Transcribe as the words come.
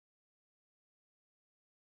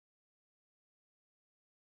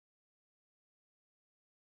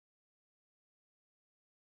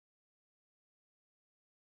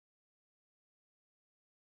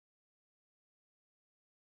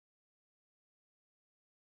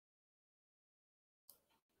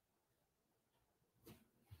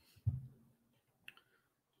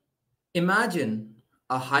Imagine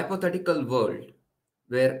a hypothetical world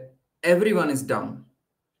where everyone is dumb,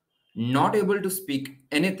 not able to speak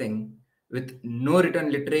anything with no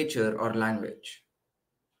written literature or language.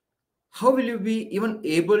 How will you be even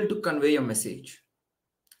able to convey a message?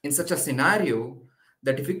 In such a scenario,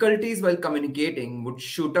 the difficulties while communicating would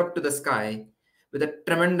shoot up to the sky with a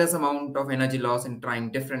tremendous amount of energy loss in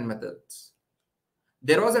trying different methods.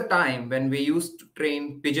 There was a time when we used to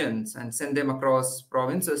train pigeons and send them across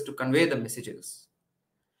provinces to convey the messages.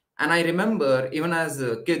 And I remember, even as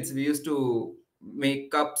kids, we used to make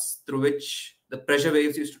cups through which the pressure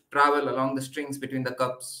waves used to travel along the strings between the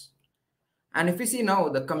cups. And if we see now,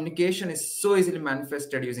 the communication is so easily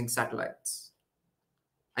manifested using satellites.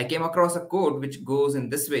 I came across a quote which goes in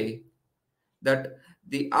this way, that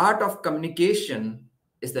the art of communication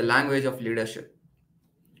is the language of leadership.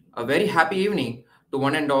 A very happy evening to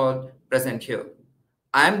one and all present here.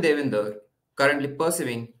 I am Devinder, currently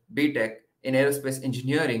pursuing BTech in Aerospace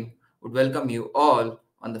Engineering, would welcome you all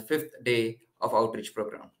on the fifth day of outreach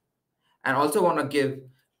program. And also want to give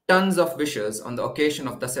tons of wishes on the occasion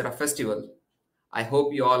of the Dasera festival. I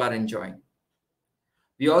hope you all are enjoying.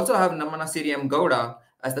 We also have Namana Siriam Gowda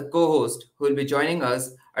as the co-host who will be joining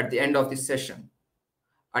us at the end of this session.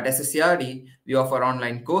 At SSERD, we offer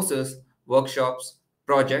online courses, workshops,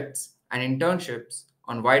 projects, and internships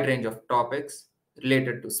on wide range of topics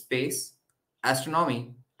related to space,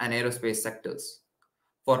 astronomy, and aerospace sectors.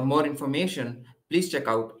 For more information, please check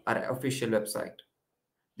out our official website.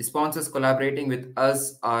 The sponsors collaborating with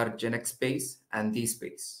us are Genex Space and The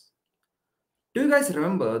Space. Do you guys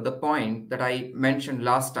remember the point that I mentioned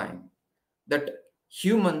last time? That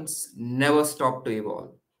humans never stop to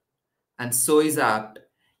evolve. And so is apt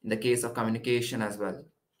in the case of communication as well,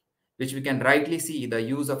 which we can rightly see the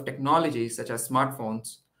use of technologies such as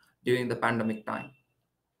smartphones during the pandemic time.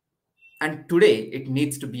 And today it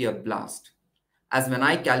needs to be a blast, as when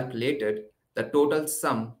I calculated, the total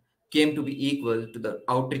sum came to be equal to the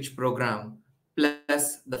outreach program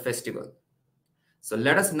plus the festival. So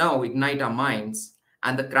let us now ignite our minds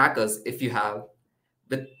and the crackers, if you have,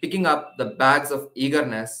 with picking up the bags of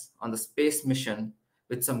eagerness on the space mission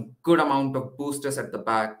with some good amount of boosters at the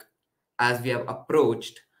back as we have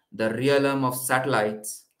approached the realm of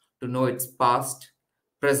satellites to know its past,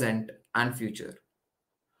 present, and future.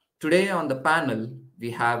 Today on the panel,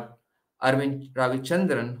 we have Arvind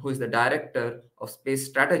Ravichandran, who is the Director of Space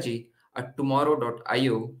Strategy at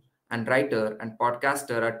Tomorrow.io and writer and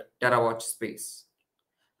podcaster at TerraWatch Space.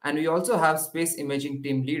 And we also have Space Imaging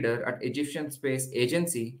Team Leader at Egyptian Space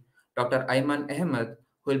Agency, Dr. Ayman Ahmed,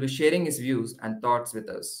 who will be sharing his views and thoughts with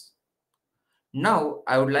us. Now,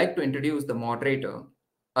 I would like to introduce the moderator,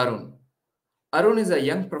 Arun. Arun is a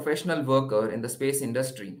young professional worker in the space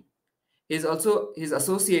industry. He's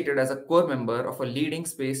associated as a core member of a leading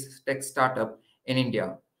space tech startup in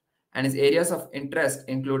India, and his areas of interest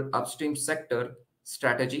include upstream sector,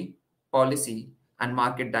 strategy, policy, and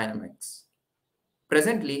market dynamics.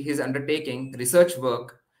 Presently, he is undertaking research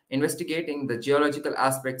work investigating the geological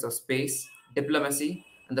aspects of space, diplomacy,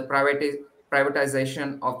 and the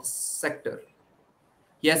privatization of the sector.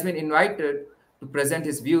 He has been invited to present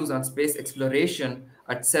his views on space exploration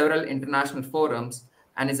at several international forums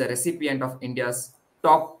and is a recipient of India's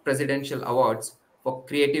top presidential awards for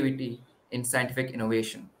creativity in scientific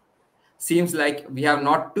innovation. Seems like we have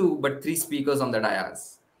not two but three speakers on the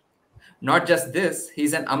dais. Not just this,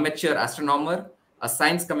 he's an amateur astronomer, a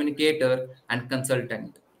science communicator, and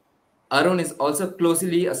consultant. Arun is also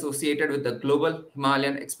closely associated with the Global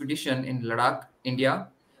Himalayan Expedition in Ladakh, India,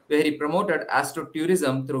 where he promoted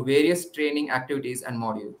astrotourism through various training activities and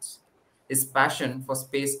modules. His passion for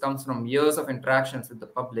space comes from years of interactions with the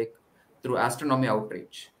public through astronomy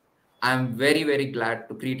outreach. I am very, very glad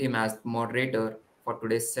to greet him as the moderator for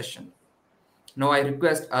today's session. Now I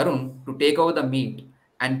request Arun to take over the meet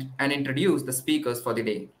and introduce the speakers for the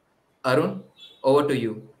day. Arun, over to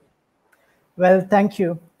you. Well, thank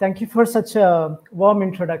you. Thank you for such a warm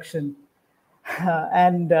introduction.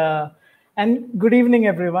 and good evening,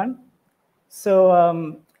 everyone.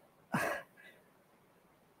 So,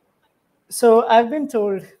 so I've been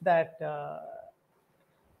told that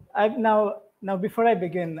I've now before I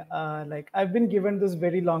begin, I've been given this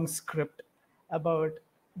very long script about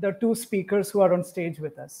the two speakers who are on stage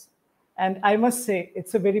with us, and I must say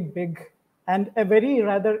it's a very big and a very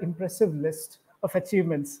rather impressive list of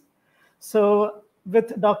achievements. So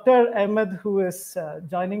with Dr. Ahmed, who is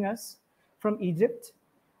joining us from Egypt,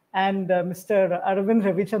 and Mr. Arvind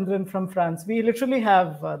Ravichandran from France, we literally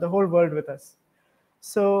have the whole world with us.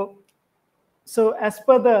 So as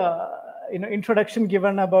per the introduction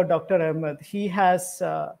given about Dr. Ahmed, he has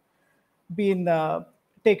been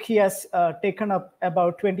he has taken up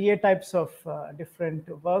about 28 types of different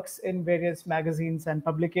works in various magazines and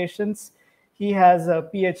publications. He has a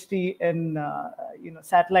PhD in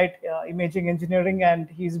satellite imaging engineering, and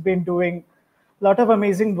he's been doing a lot of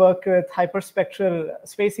amazing work with hyperspectral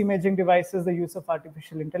space imaging devices, the use of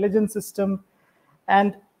artificial intelligence system,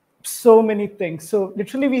 and so many things. So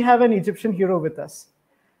literally, we have an Egyptian hero with us.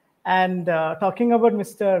 And talking about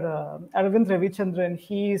Mr. Aravind Ravichandran,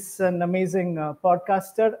 he's an amazing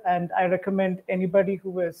podcaster, and I recommend anybody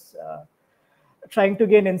who is trying to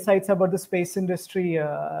gain insights about the space industry,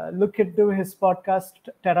 look into his podcast,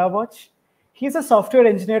 TerraWatch. He's a software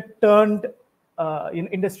engineer turned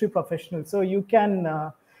industry professional, so you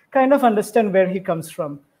can kind of understand where he comes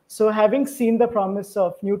from. So, having seen the promise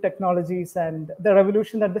of new technologies and the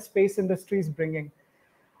revolution that the space industry is bringing,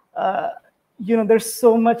 there's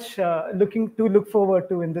so much look forward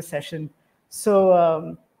to in this session.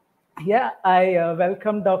 So yeah, I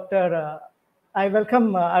welcome Aravind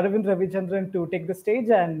Ravichandran to take the stage,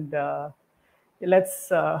 and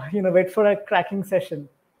let's wait for a cracking session.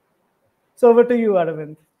 So over to you,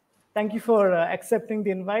 Aravind. Thank you for accepting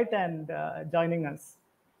the invite and joining us.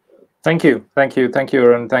 Thank you,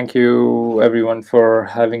 Arun. Thank you, everyone, for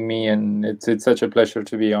having me. And it's such a pleasure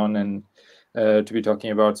to be on and to be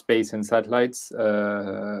talking about space and satellites.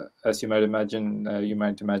 As you might imagine,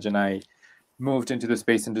 I moved into the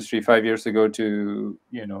space industry 5 years ago to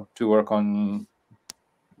work on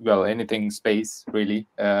anything space really.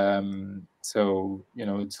 So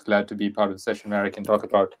it's glad to be part of the session where I can talk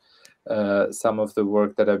about some of the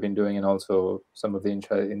work that I've been doing and also some of the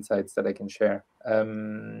insights that I can share.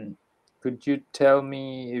 Could you tell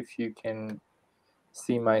me if you can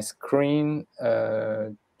see my screen?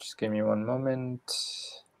 Just give me one moment.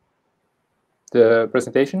 The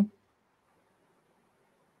presentation?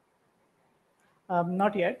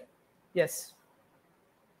 Not yet. Yes.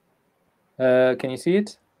 Can you see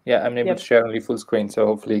it? Yeah, I'm able to share only full screen, so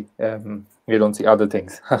hopefully you don't see other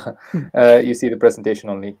things. You see the presentation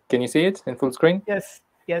only. Can you see it in full screen? Yes.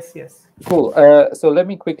 Cool. So let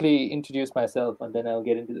me quickly introduce myself, and then I'll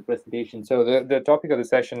get into the presentation. So the topic of the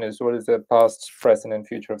session is what is the past, present, and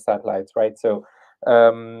future of satellites, right? So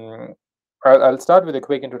I'll start with a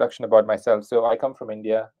quick introduction about myself. So I come from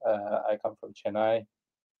India. I come from Chennai,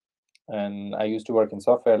 and I used to work in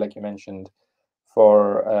software, like you mentioned,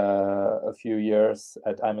 for a few years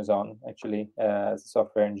at Amazon, actually, as a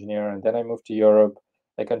software engineer. And then I moved to Europe.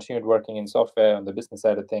 I continued working in software on the business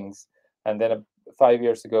side of things. And then 5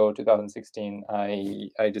 years ago, 2016,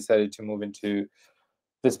 I decided to move into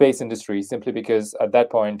the space industry simply because at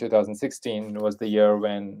that point, 2016 was the year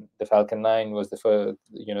when the Falcon 9 was the first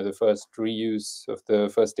reuse of the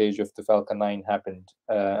first stage of the Falcon 9 happened.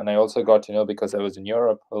 And I also got to know, because I was in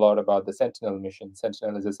Europe, a lot about the Sentinel mission.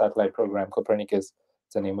 Sentinel is a satellite program. Copernicus,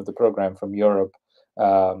 it's the name of the program from Europe,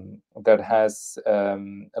 that has a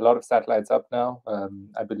lot of satellites up now.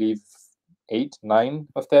 I believe 8, 9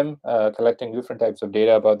 of them, collecting different types of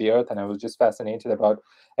data about the Earth. And I was just fascinated about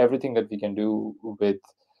everything that we can do with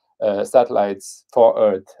satellites for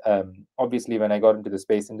Earth. Obviously, when I got into the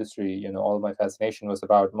space industry, all my fascination was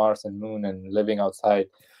about Mars and Moon and living outside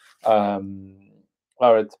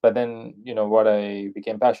Earth. But then, what I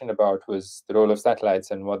became passionate about was the role of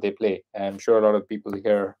satellites and what they play. I'm sure a lot of people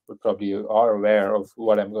here would probably are aware of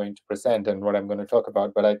what I'm going to present and what I'm going to talk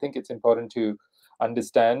about. But I think it's important to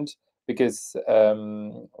understand, because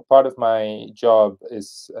part of my job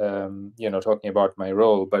is talking about my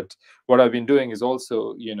role, but what I've been doing is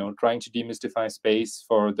also trying to demystify space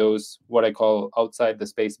for those what I call outside the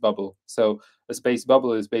space bubble. So a space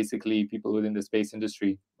bubble is basically people within the space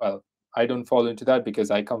industry. Well, I don't fall into that because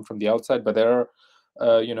I come from the outside, but there are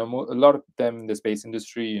a lot of them in the space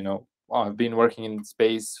industry have been working in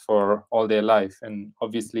space for all their life, and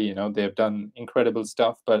obviously they have done incredible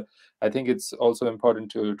stuff. But I think it's also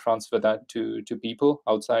important to transfer that to people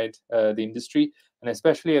outside the industry, and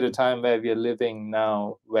especially at a time where we are living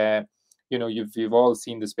now, where you've all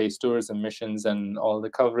seen the space tourism missions and all the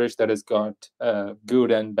coverage that has got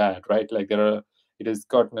good and bad, right? Like it has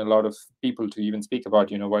gotten a lot of people to even speak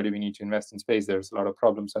about why do we need to invest in space? There's a lot of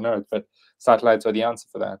problems on Earth, but satellites are the answer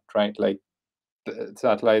for that, right? Like the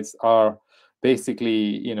satellites are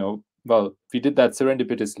basically well, we did that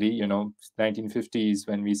serendipitously 1950s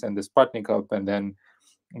when we sent the Sputnik up, and then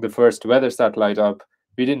the first weather satellite up.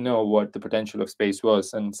 We didn't know what the potential of space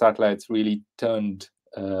was, and satellites really turned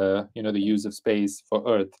the use of space for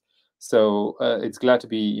Earth. So it's glad to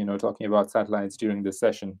be talking about satellites during this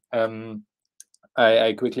session.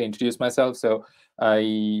 I quickly introduced myself. So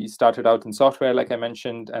I started out in software, like I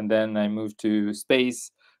mentioned, and then I moved to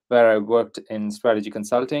space where I worked in strategy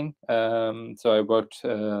consulting. So I worked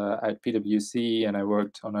at PwC, and I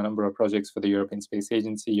worked on a number of projects for the European Space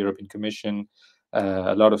Agency, European Commission,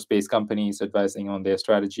 a lot of space companies, advising on their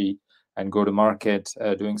strategy and go to market,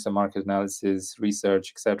 doing some market analysis,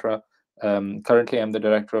 research, etc. Currently, I'm the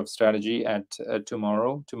director of strategy at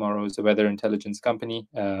Tomorrow. Tomorrow is a weather intelligence company.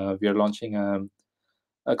 We are launching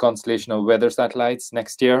a constellation of weather satellites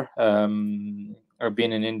next year. I've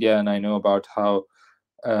been in India, and I know about how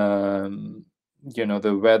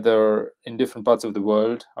the weather in different parts of the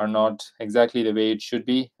world are not exactly the way it should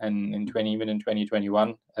be, and even in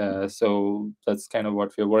 2021. So that's kind of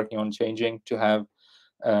what we're working on changing, to have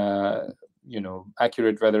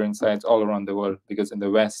accurate weather insights all around the world, because in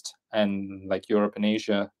the West and like Europe and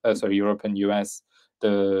Europe and US,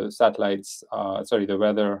 the the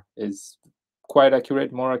weather is quite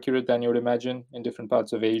accurate, more accurate than you would imagine in different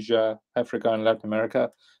parts of Asia, Africa, and Latin America.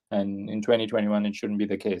 And in 2021, it shouldn't be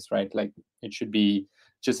the case, right? Like, it should be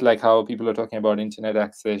just like how people are talking about internet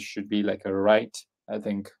access should be like a right. I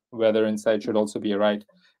think weather insight should also be a right,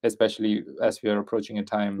 especially as we are approaching a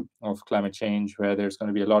time of climate change where there's going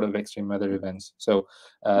to be a lot of extreme weather events. So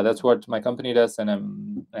that's what my company does,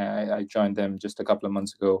 and I joined them just a couple of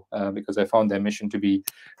months ago because I found their mission to be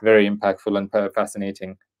very impactful and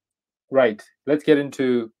fascinating. Right, let's get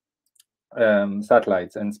into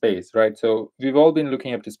satellites and space, right? So we've all been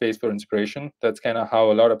looking up to space for inspiration. That's kind of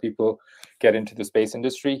how a lot of people get into the space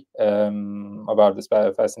industry, about this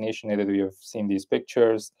fascination. Either you have seen these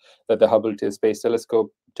pictures that the Hubble Space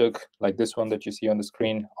Telescope took, like this one that you see on the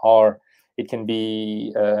screen, or it can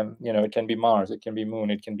be, it can be Mars, it can be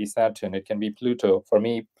Moon, it can be Saturn, it can be Pluto. For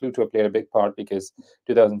me, Pluto played a big part because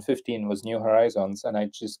 2015 was New Horizons, and I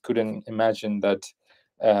just couldn't imagine that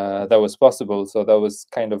that was possible. So that was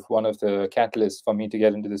kind of one of the catalysts for me to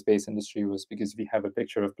get into the space industry, was because we have a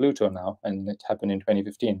picture of Pluto now, and it happened in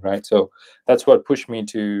 2015, right? So that's what pushed me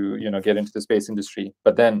to, get into the space industry.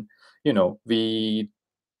 But then, we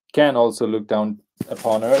can also look down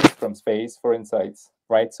upon Earth from space for insights,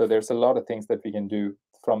 right? So there's a lot of things that we can do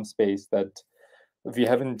from space that we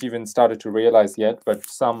haven't even started to realize yet, but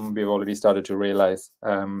some we've already started to realize.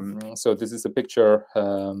 So this is a picture.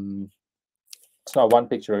 It's not one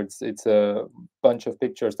picture, it's a bunch of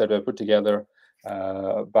pictures that were put together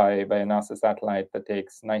by a NASA satellite that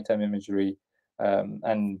takes nighttime imagery,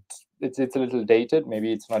 and it's a little dated.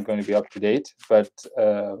 Maybe it's not going to be up to date, but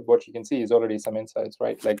what you can see is already some insights,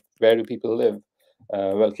 right? Like, where do people live?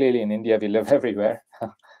 Well, clearly in India we live everywhere.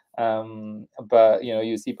 But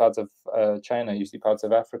you see parts of China, you see parts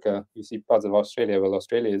of Africa, you see parts of Australia. Well,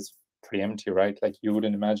 Australia is pretty empty, right? Like, you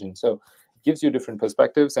wouldn't imagine. So it gives you different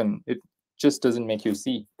perspectives, and it just doesn't make you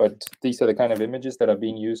see. But these are the kind of images that are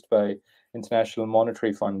being used by International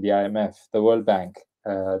Monetary Fund, the IMF, the World Bank,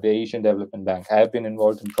 the Asian Development Bank. I have been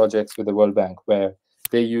involved in projects with the World Bank where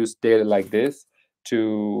they use data like this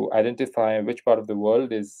to identify which part of the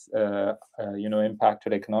world is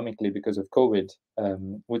impacted economically because of COVID,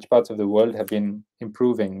 which parts of the world have been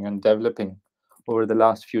improving and developing over the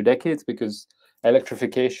last few decades, because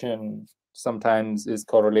electrification sometimes is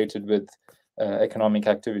correlated with economic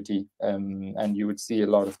activity, and you would see a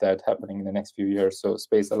lot of that happening in the next few years. So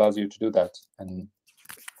space allows you to do that, and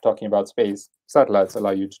talking about space, satellites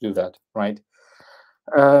allow you to do that, right?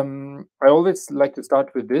 I always like to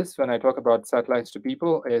start with this when I talk about satellites to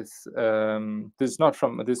people. Is this is not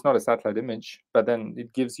a satellite image, but then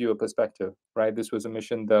it gives you a perspective, right? This was a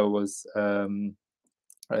mission that was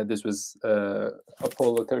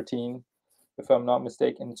Apollo 13, if I'm not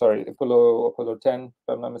mistaken. Sorry, Apollo 10, if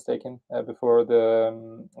I'm not mistaken, before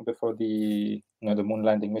the the moon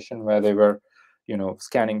landing mission, where they were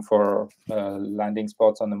scanning for landing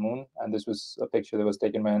spots on the moon. And this was a picture that was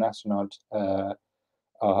taken by an astronaut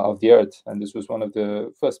of the Earth, and this was one of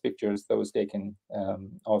the first pictures that was taken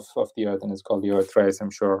of the Earth, and it's called the Earthrise.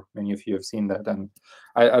 I'm sure many of you have seen that, and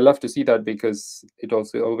I love to see that because it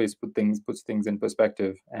also always puts things in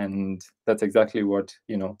perspective, and that's exactly what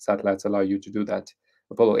satellites allow you to do. That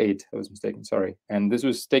Apollo 8, I was mistaken, sorry, and this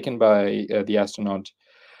was taken by the astronaut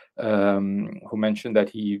who mentioned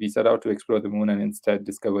that we set out to explore the moon and instead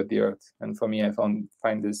discovered the Earth. And for me, I find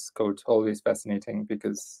this quote always fascinating,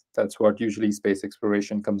 because that's what usually space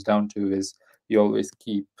exploration comes down to: is you always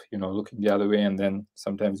keep looking the other way, and then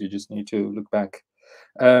sometimes you just need to look back.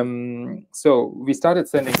 So we started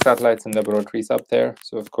sending satellites and laboratories up there.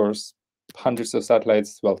 So of course, hundreds of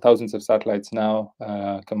satellites, well, thousands of satellites now.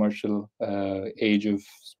 Commercial age of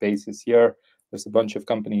space is here. There's a bunch of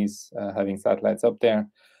companies having satellites up there.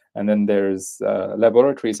 And then there's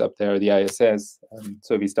laboratories up there, the ISS.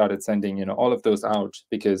 So we started sending, all of those out,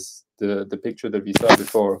 because the picture that we saw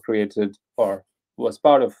before created, or was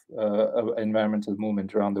part of environmental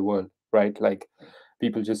movement around the world, right? Like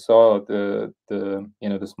people just saw the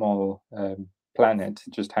small planet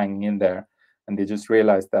just hanging in there, and they just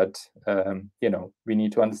realized that we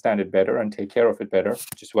need to understand it better and take care of it better,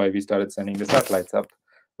 which is why we started sending the satellites up,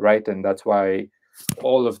 right? And that's why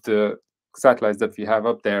all of the satellites that we have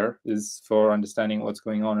up there is for understanding what's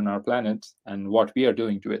going on in our planet and what we are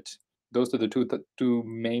doing to it. Those are the two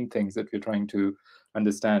main things that we're trying to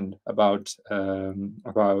understand about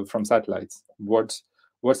from satellites.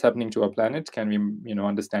 What's happening to our planet? Can we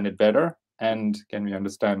understand it better? And can we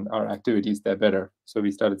understand our activities there better? So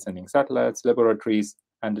we started sending satellites, laboratories,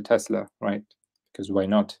 and the Tesla, right? Because why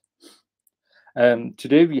not?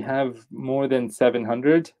 Today we have more than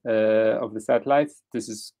 700 of the satellites.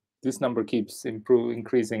 This number keeps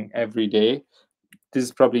increasing every day. This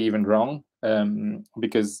is probably even wrong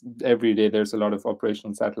because every day there's a lot of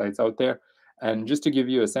operational satellites out there. And just to give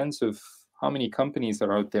you a sense of how many companies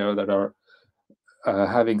are out there that are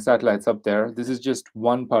having satellites up there, this is just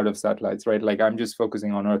one part of satellites, right? Like I'm just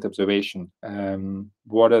focusing on Earth observation.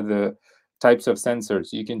 What are the types of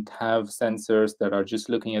sensors? You can have sensors that are just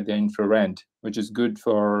looking at the infrared, which is good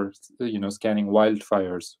for scanning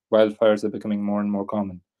wildfires. Wildfires are becoming more and more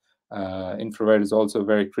common. Infrared is also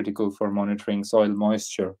very critical for monitoring soil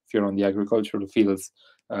moisture if you're on the agricultural fields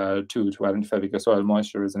to identify, because soil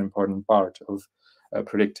moisture is an important part of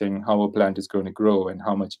predicting how a plant is going to grow and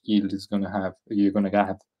how much yield you're going to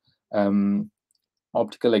have.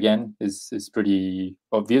 Optical again is pretty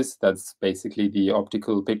obvious. That's basically the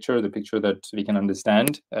optical picture, the picture that we can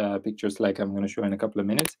understand. Pictures like I'm going to show in a couple of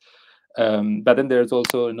minutes. But then there's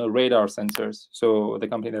also radar sensors. So the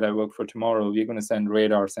company that I work for tomorrow, we're going to send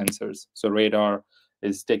radar sensors. So radar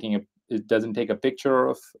is it doesn't take a picture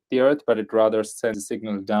of the Earth, but it rather sends a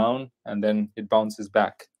signal down and then it bounces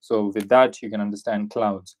back. So with that, you can understand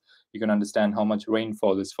clouds. You can understand how much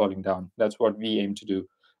rainfall is falling down. That's what we aim to do.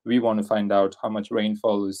 We want to find out how much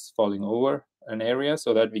rainfall is falling over an area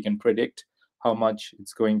so that we can predict how much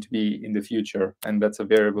it's going to be in the future. And that's a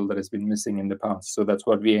variable that has been missing in the past. So that's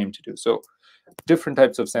what we aim to do. So different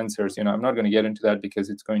types of sensors, I'm not going to get into that because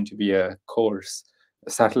it's going to be a course.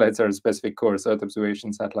 Satellites are a specific course. Earth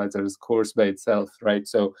observation satellites are a course by itself, right?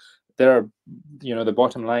 So there are, the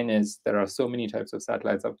bottom line is there are so many types of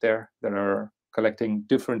satellites up there that are collecting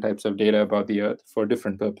different types of data about the Earth for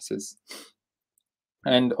different purposes.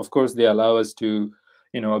 And of course, they allow us to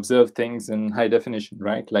observe things in high definition,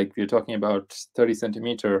 right? Like we're talking about 30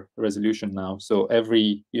 centimeter resolution now. So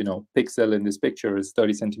every, pixel in this picture is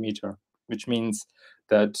 30 centimeter, which means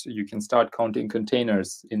that you can start counting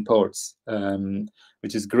containers in ports,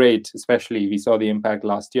 which is great. Especially we saw the impact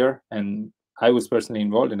last year. And I was personally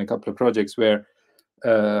involved in a couple of projects where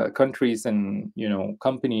countries and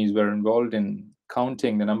companies were involved in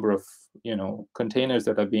counting the number of containers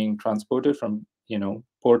that are being transported from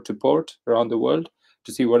port to port around the world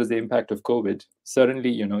to see what is the impact of COVID. Suddenly,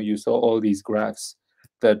 you saw all these graphs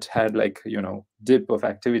that had dip of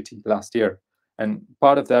activity last year. And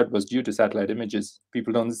part of that was due to satellite images.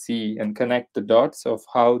 People don't see and connect the dots of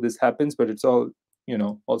how this happens, but it's all,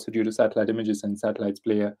 also due to satellite images, and satellites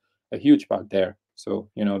play a huge part there. So,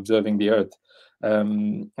 observing the Earth.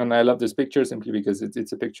 And I love this picture simply because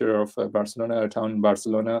it's a picture of Barcelona, a town in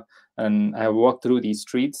Barcelona. And I have walked through these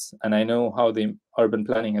streets and I know how the urban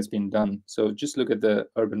planning has been done. So just look at the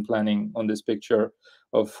urban planning on this picture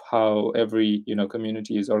of how every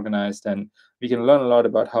community is organized, and we can learn a lot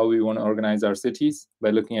about how we want to organize our cities by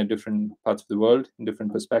looking at different parts of the world in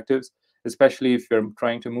different perspectives, especially if you're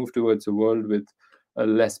trying to move towards a world with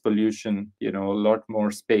less pollution, a lot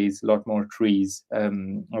more space, a lot more trees.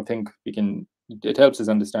 I think it helps us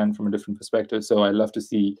understand from a different perspective. So I love to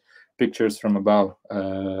see pictures from above,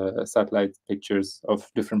 satellite pictures of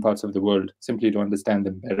different parts of the world, simply to understand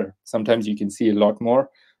them better. Sometimes you can see a lot more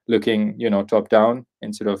looking, top down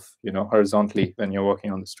instead of, horizontally when you're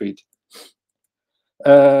walking on the street.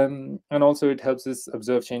 And also it helps us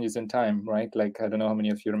observe changes in time, right? Like, I don't know how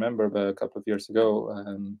many of you remember, but a couple of years ago,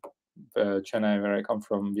 Chennai, where I come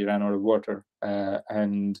from, we ran out of water,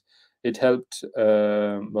 and it helped.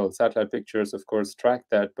 Satellite pictures, of course, track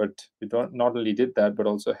that, but it not only did that, but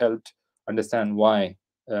also helped understand why.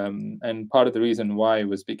 And part of the reason why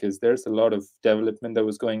was because there's a lot of development that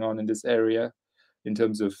was going on in this area, in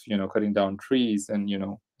terms of cutting down trees and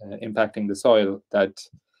impacting the soil. That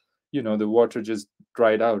the water just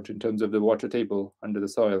dried out in terms of the water table under the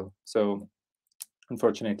soil. So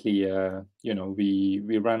unfortunately,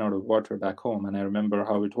 we ran out of water back home, and I remember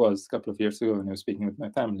how it was a couple of years ago when I was speaking with my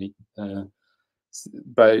family.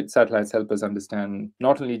 But satellites help us understand,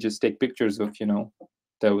 not only just take pictures of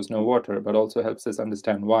there was no water, but also helps us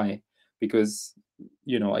understand why. Because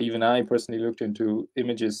even I personally looked into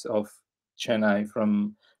images of Chennai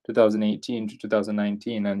from 2018 to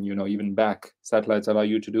 2019, and even back, satellites allow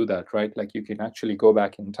you to do that, right? Like you can actually go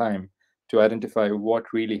back in time to identify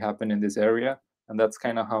what really happened in this area. And that's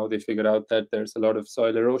kind of how they figured out that there's a lot of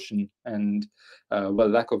soil erosion, and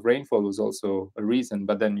lack of rainfall was also a reason.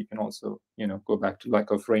 But then you can also go back to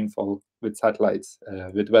lack of rainfall with satellites,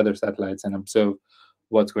 with weather satellites, and observe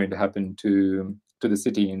what's going to happen to the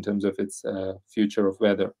city in terms of its future of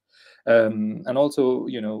weather. And also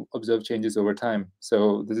observe changes over time.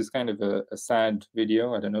 So this is kind of a sad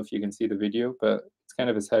video. I don't know if you can see the video, but it's kind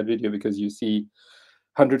of a sad video because you see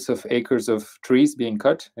hundreds of acres of trees being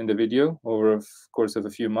cut in the video over a course of a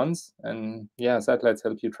few months. And yeah, satellites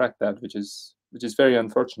help you track that, which is very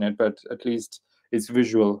unfortunate, but at least it's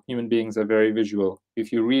visual. Human beings are very visual.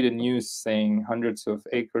 If you read a news saying hundreds of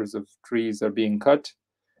acres of trees are being cut,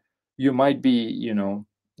 you might be,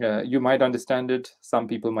 you might understand it. Some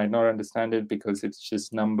people might not understand it because it's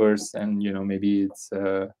just numbers, and maybe it's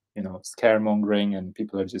scaremongering, and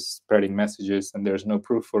people are just spreading messages, and there's no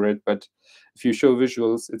proof for it. But if you show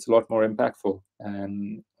visuals, it's a lot more impactful.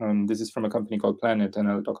 And this is from a company called Planet, and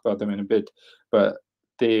I'll talk about them in a bit. But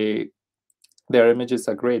their images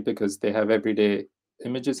are great because they have everyday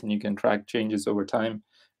images, and you can track changes over time.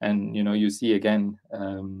 And you see again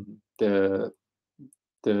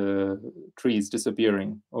the trees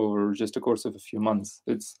disappearing over just a course of a few months.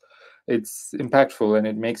 It's impactful, and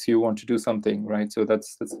it makes you want to do something, right? So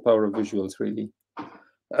that's the power of visuals, really.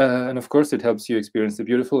 And of course, it helps you experience the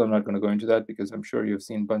beautiful. I'm not going to go into that because I'm sure you've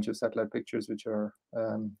seen a bunch of satellite pictures, which are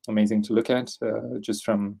amazing to look at. Just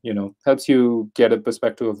from, helps you get a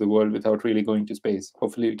perspective of the world without really going to space.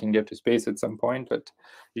 Hopefully, you can get to space at some point, but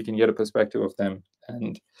you can get a perspective of them.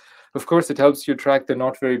 And of course, it helps you track the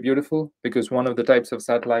not very beautiful, because one of the types of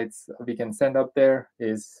satellites we can send up there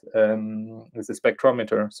is a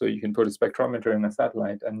spectrometer. So you can put a spectrometer in a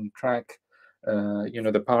satellite and track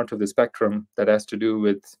the part of the spectrum that has to do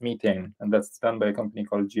with methane. And that's done by a company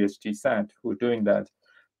called GHGSat, who are doing that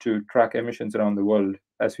to track emissions around the world.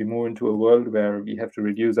 As we move into a world where we have to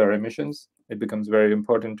reduce our emissions, it becomes very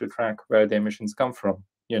important to track where the emissions come from,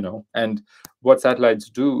 And what satellites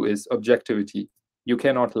do is objectivity. You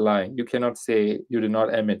cannot lie. You cannot say you did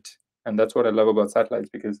not emit. And that's what I love about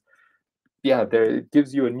satellites, because it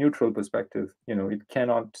gives you a neutral perspective. It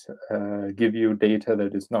cannot give you data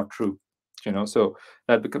that is not true. So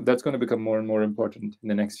that's going to become more and more important in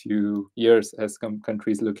the next few years as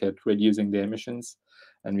countries look at reducing their emissions.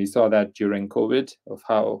 And we saw that during COVID, of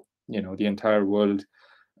how the entire world,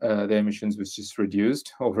 the emissions was just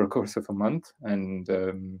reduced over a course of a month. And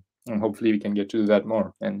hopefully we can get to do that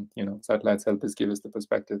more. And satellites help us give us the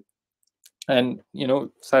perspective. And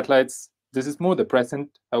satellites, this is more the present.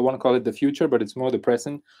 I want to call it the future, but it's more the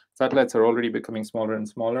present. Satellites are already becoming smaller and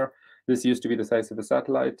smaller. This used to be the size of a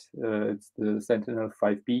satellite. It's the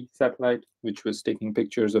Sentinel-5P satellite, which was taking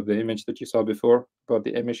pictures of the image that you saw before about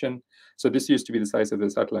the emission. So this used to be the size of the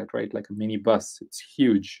satellite, right? Like a mini bus. It's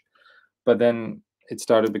huge. But then it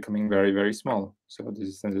started becoming very, very small. So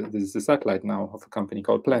this is a satellite now of a company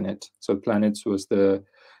called Planet. So Planets was the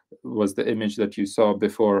image that you saw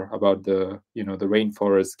before about the the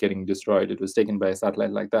rainforest getting destroyed. It was taken by a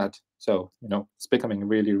satellite like that. So it's becoming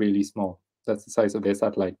really, really small. That's the size of their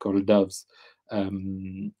satellite, called Doves.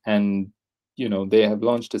 And they have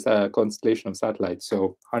launched a constellation of satellites,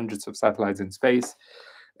 so hundreds of satellites in space,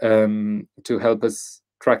 to help us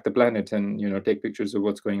track the planet and take pictures of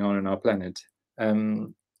what's going on our planet.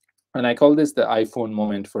 And I call this the iPhone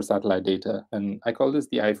moment for satellite data. And I call this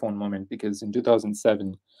the iPhone moment because in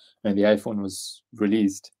 2007, when the iPhone was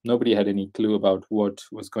released, nobody had any clue about what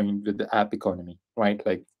was going with the app economy, right?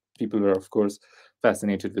 Like, people were, of course,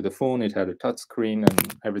 fascinated with the phone. It had a touch screen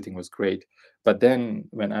and everything was great. But then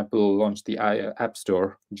when Apple launched the App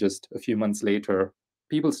Store just a few months later,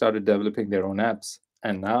 people started developing their own apps.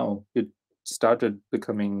 And now it started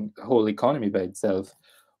becoming a whole economy by itself,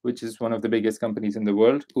 which is one of the biggest companies in the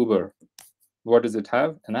world, Uber. What does it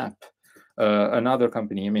have? An app. Another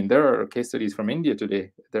company, I mean, there are case studies from India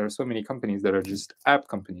today. There are so many companies that are just app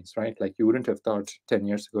companies, right? Like, you wouldn't have thought 10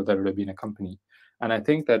 years ago that would have been a company. And I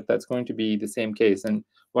think that that's going to be the same case. And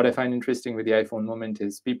what I find interesting with the iPhone moment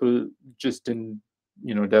is people just didn't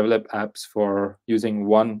develop apps for using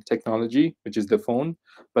one technology, which is the phone,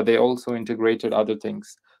 but they also integrated other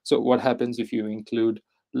things. So what happens if you include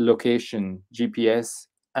location, GPS,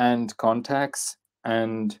 and contacts,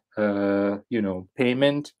 and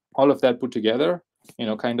payment? All of that put together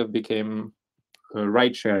kind of became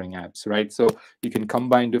ride sharing apps, right? So you can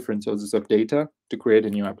combine different sources of data to create a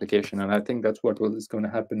new application. And I think that's what is going to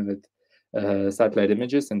happen with satellite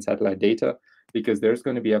images and satellite data, because there's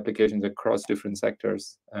going to be applications across different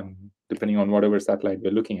sectors, depending on whatever satellite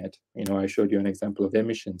we're looking at. I showed you an example of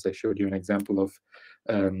emissions. I showed you an example of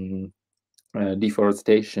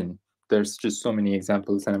deforestation. There's just so many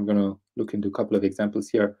examples, and I'm going to look into a couple of examples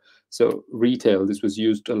here. So retail, this was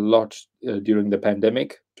used a lot during the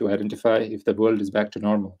pandemic to identify if the world is back to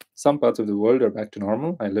normal. Some parts of the world are back to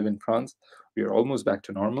normal. I live in France. We are almost back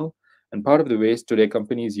to normal. And part of the ways today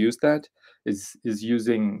companies use that is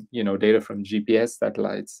using data from GPS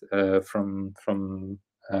satellites, from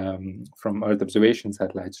Earth observation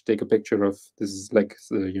satellites, to take a picture of, this is like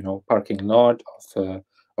parking lot of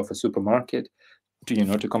a supermarket,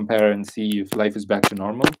 to compare and see if life is back to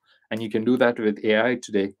normal. And you can do that with AI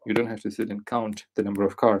today. You don't have to sit and count the number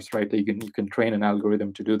of cars, right? You can train an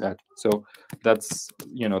algorithm to do that. So that's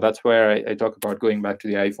where I talk about going back to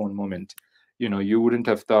the iPhone moment. You wouldn't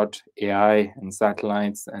have thought AI and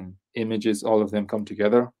satellites and images, all of them come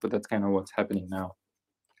together, but that's kind of what's happening now.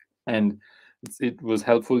 And it was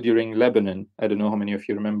helpful during Lebanon. I don't know how many of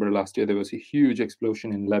you remember last year, there was a huge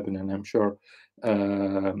explosion in Lebanon. I'm sure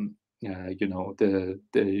a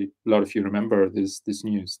lot of you remember this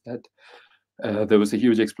news that there was a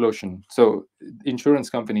huge explosion. So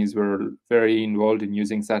insurance companies were very involved in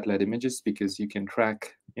using satellite images, because you can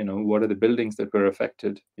track, what are the buildings that were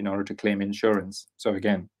affected in order to claim insurance. So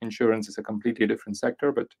again, insurance is a completely different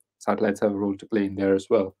sector, but satellites have a role to play in there as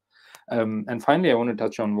well. And finally, I want to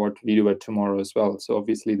touch on what we do at Tomorrow as well. So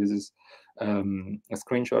obviously, this is a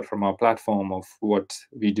screenshot from our platform of what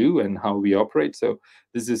we do and how we operate. So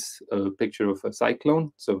this is a picture of a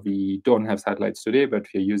cyclone. So we don't have satellites today, but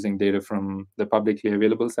we're using data from the publicly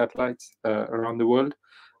available satellites around the world.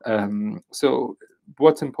 So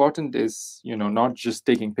what's important is, not just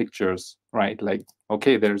taking pictures, right? Like,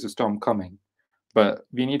 okay, there's a storm coming, but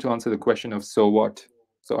we need to answer the question of, so what?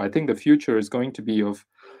 So I think the future is going to be of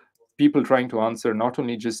people trying to answer not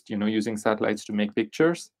only just using satellites to make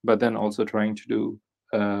pictures, but then also trying to do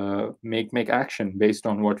make action based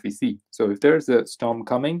on what we see. So if there's a storm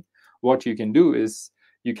coming, what you can do is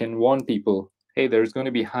you can warn people, hey, there's going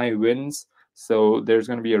to be high winds, so there's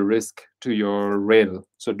going to be a risk to your rail,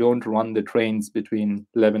 so don't run the trains between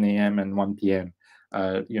 11 a.m. and 1 p.m.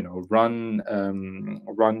 Run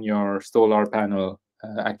your solar panel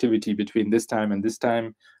activity between this time and this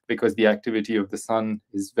time, because the activity of the sun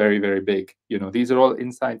is very, very big. These are all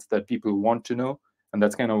insights that people want to know, and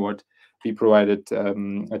that's kind of what we provided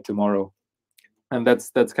at Tomorrow. And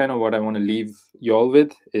that's kind of what I want to leave you all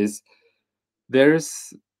with, is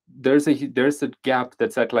there's a gap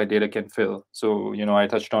that satellite data can fill. So I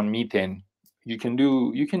touched on methane. You can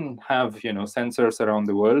have sensors around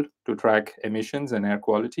the world to track emissions and air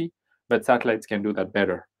quality, but satellites can do that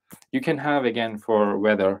better. You can have, again, for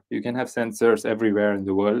weather, you can have sensors everywhere in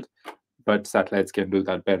the world, but satellites can do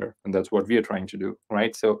that better, and that's what we are trying to do,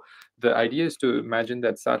 right? So the idea is to imagine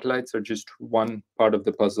that satellites are just one part of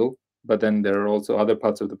the puzzle, but then there are also other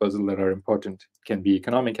parts of the puzzle that are important. It can be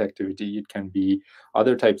economic activity, it can be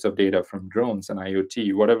other types of data from drones and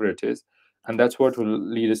IoT, whatever it is. And that's what will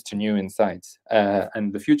lead us to new insights.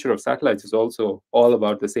 And the future of satellites is also all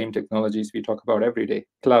about the same technologies we talk about every day,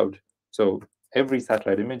 cloud. So every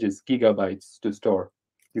satellite image is gigabytes to store.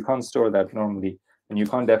 You can't store that normally, and you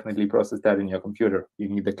can't definitely process that in your computer. You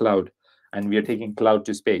need the cloud. And we are taking cloud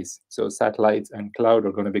to space. So satellites and cloud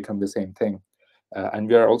are going to become the same thing. And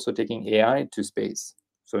we are also taking AI to space.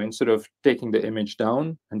 So instead of taking the image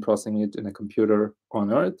down and processing it in a computer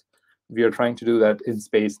on Earth, we are trying to do that in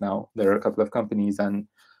space now. There are a couple of companies and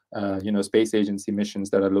space agency missions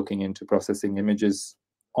that are looking into processing images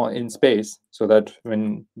in space, so that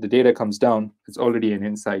when the data comes down, it's already an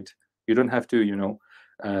insight. You don't have to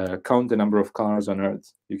count the number of cars on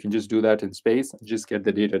Earth. You can just do that in space, just get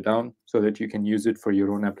the data down so that you can use it for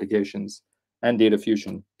your own applications. And data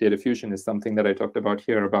fusion. Data fusion is something that I talked about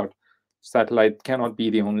here, about satellite cannot be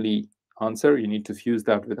the only answer. You need to fuse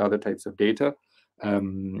that with other types of data.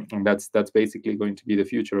 And that's basically going to be the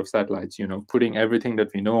future of satellites, putting everything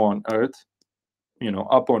that we know on Earth,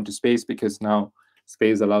 up onto space, because now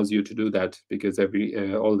space allows you to do that, because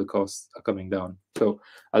all the costs are coming down. So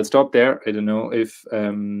I'll stop there. I don't know if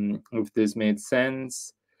this made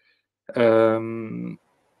sense. Trying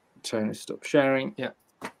to stop sharing. Yeah,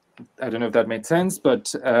 I don't know if that made sense,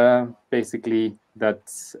 but basically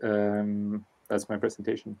that's my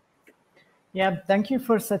presentation. Yeah, thank you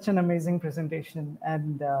for such an amazing presentation.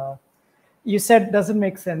 And you said doesn't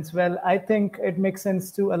make sense. Well, I think it makes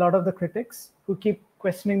sense to a lot of the critics who keep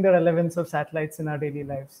questioning the relevance of satellites in our daily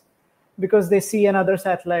lives, because they see another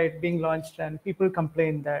satellite being launched and people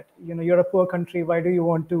complain that, you're a poor country, why do you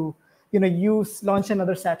want to you launch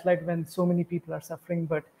another satellite when so many people are suffering.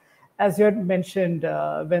 But as you had mentioned,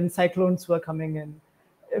 when cyclones were coming in,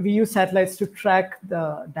 we use satellites to track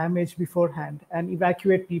the damage beforehand and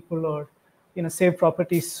evacuate people or save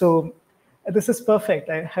properties. So this is perfect,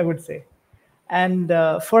 I would say. And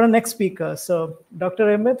for our next speaker, so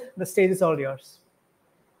Dr. Ahmed, the stage is all yours.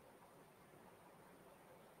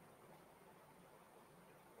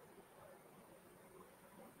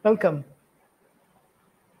 Welcome.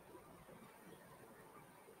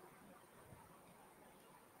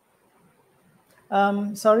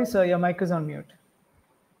 Sorry, sir, your mic is on mute.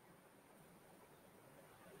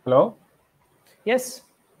 Hello? Yes?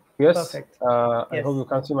 Yes. Perfect. I Yes. hope you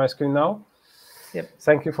can see my screen now. Yep.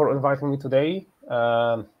 Thank you for inviting me today.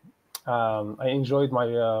 I enjoyed my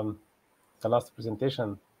the last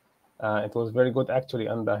presentation. It was very good, actually,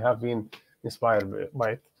 and I have been inspired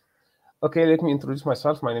by it. Okay, let me introduce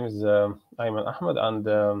myself. My name is Ayman Ahmed, and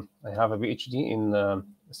I have a PhD in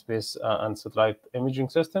space and satellite imaging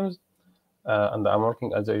systems, and I'm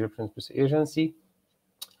working at the European Space Agency.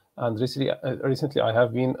 And recently, I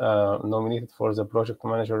have been nominated for the project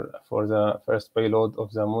manager for the first payload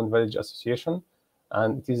of the Moon Village Association.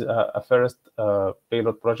 And it is a first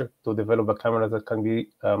payload project to develop a camera that can be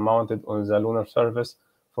mounted on the lunar surface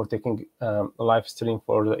for taking a live stream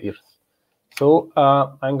for the Earth. So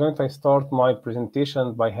I'm going to start my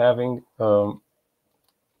presentation by having,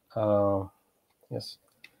 yes.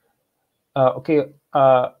 Okay,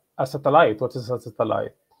 a satellite. What is a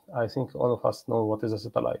satellite? I think all of us know what is a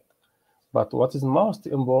satellite. But what is most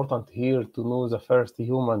important here to know the first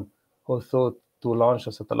human who thought to launch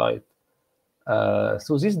a satellite.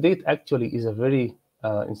 So this date actually is a very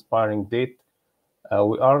inspiring date.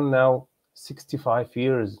 We are now 65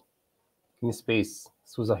 years in space.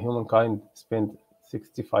 So the humankind spent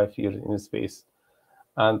 65 years in space.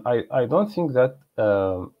 And I don't think that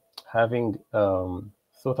having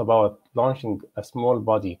thought about launching a small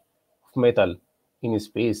body of metal in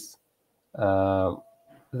space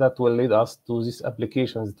that will lead us to these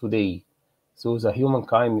applications today. So the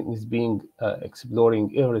humankind is being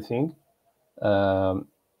exploring everything.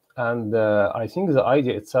 And I think the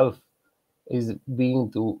idea itself is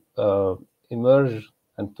being to emerge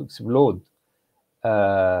and to explode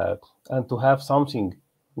and to have something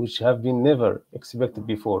which have been never expected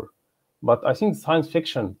before. But I think science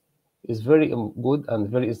fiction is very good and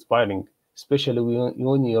very inspiring, especially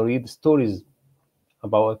when you read stories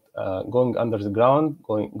about going under the ground,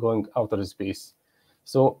 going outer space.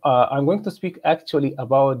 So I'm going to speak actually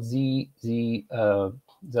about the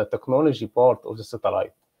technology part of the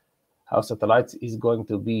satellite, how satellites is going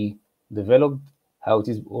to be developed, how it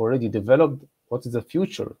is already developed, what is the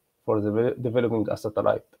future for developing a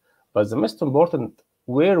satellite. But the most important,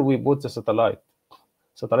 where we put the satellite.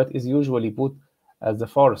 Satellite is usually put at the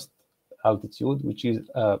forest altitude, which is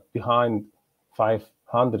behind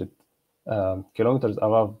 500 kilometers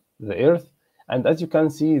above the Earth. And as you can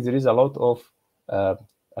see, there is a lot of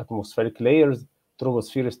atmospheric layers,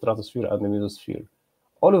 troposphere, stratosphere, and the mesosphere.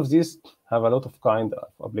 All of these have a lot of kind of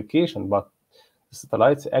application, but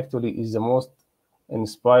satellites actually is the most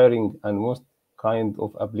inspiring and most kind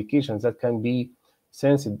of applications that can be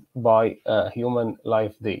sensed by human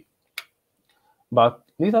life day. But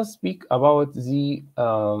let us speak about the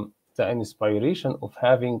inspiration of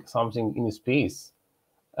having something in space.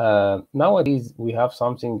 Nowadays, we have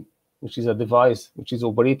something which is a device which is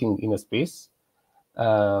operating in a space.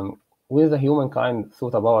 When the humankind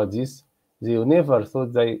thought about this, they never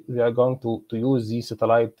thought they are going to use the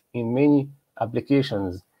satellite in many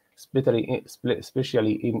applications,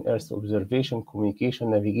 especially in Earth observation, communication,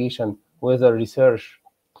 navigation, weather research.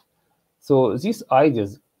 So these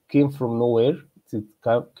ideas came from nowhere. It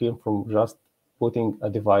came from just putting a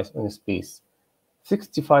device in space.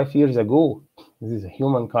 65 years ago, this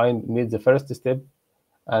humankind made the first step,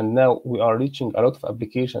 and now we are reaching a lot of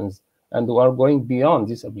applications, and we are going beyond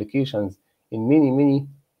these applications in many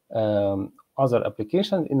other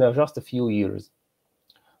applications in just a few years.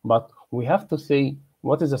 But we have to say,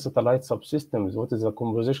 what is a satellite subsystems? What is the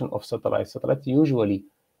composition of satellites? Satellite usually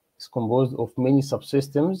is composed of many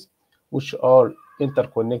subsystems which are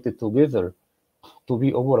interconnected together to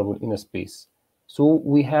be operable in a space. So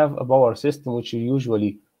we have a power system which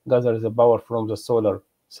usually gathers the power from the solar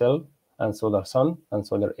cell and solar sun and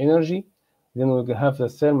solar energy. Then we have the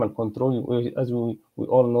thermal control, as we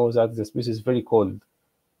all know that the space is very cold.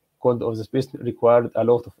 Cold of the space required a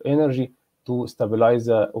lot of energy to stabilize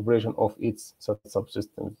the operation of its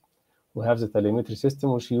subsystems. We have the telemetry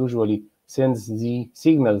system, which usually sends the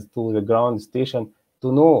signals to the ground station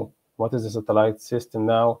to know what is the satellite system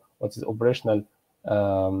now, what is operational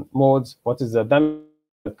modes, what is the damage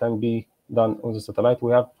that can be done on the satellite.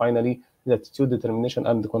 We have finally the attitude determination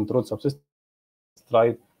and the control subsystem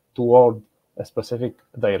stride toward a specific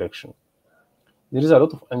direction. There is a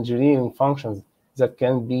lot of engineering functions that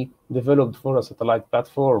can be developed for a satellite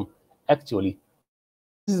platform, actually.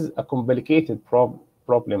 But this is a complicated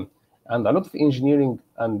problem, and a lot of engineering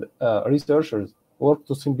and researchers work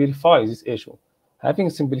to simplify this issue.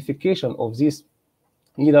 Having simplification of this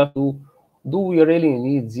lead us to, do we really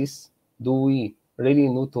need this? Do we really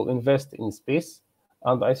need to invest in space?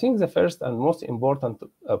 And I think the first and most important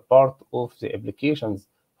part of the applications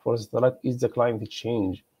for satellite is the climate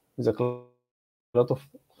change. The climate change causes a lot of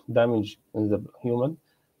damage in the human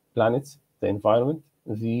planets, the environment,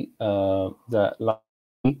 the life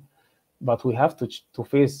on sea. But we have to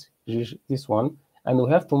face this one, and we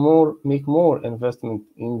have to make more investment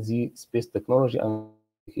in the space technology and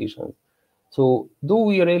space applications. So, do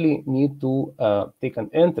we really need to take an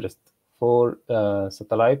interest for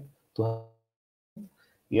satellite to have investment?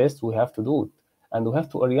 Yes, we have to do it, and we have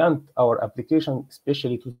to orient our application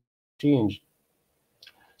especially to the climate change.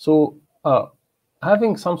 So,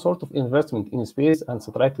 having some sort of investment in space and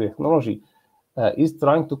satellite technology is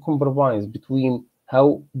trying to compromise between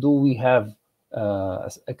how do we have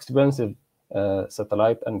expensive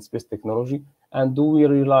satellite and space technology, and do we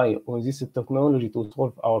rely on this technology to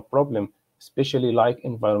solve our problem, especially like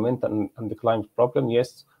environmental and the climate problem.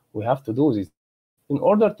 Yes, we have to do this, but in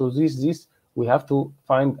order to do this, we have to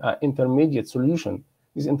find an intermediate solution.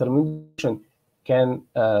 This intermediate solution can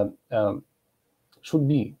should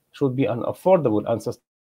be an affordable and sustainable.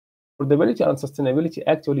 Affordability and sustainability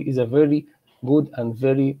actually is a very good and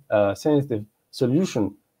very sensitive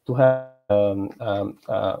solution to have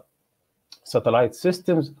satellite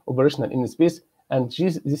systems operational in space, and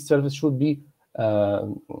this service should be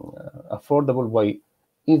affordable by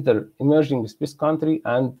either emerging space country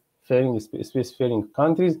and space-faring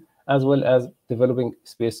countries, as well as developing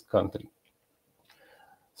space country.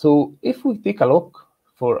 So if we take a look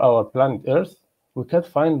for our planet Earth, we can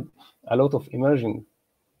find a lot of emerging.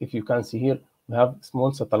 If you can see here, we have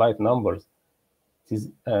small satellite numbers. It is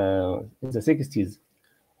in the 60s.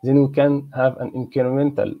 Then we can have an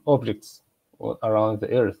incremental objects around the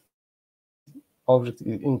Earth. These objects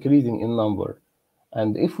is increasing in number.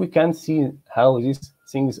 And if we can see how these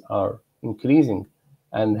things are increasing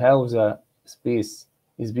and how the space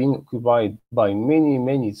is being occupied by many,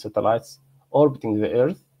 many satellites orbiting the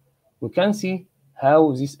Earth, we can see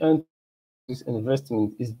how this interest and this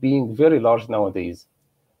investment is being very large nowadays.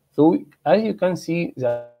 So as you can see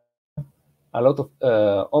that we have a lot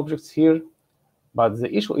of objects here, but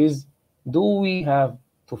the issue is, do we have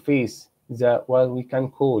to face what we can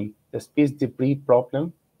call the space debris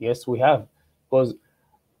problem? Yes, we have, because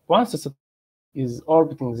once a satellite is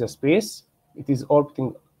orbiting the space, it is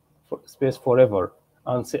orbiting space forever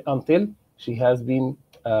until she has been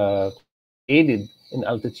aided in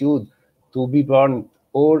altitude to be burned,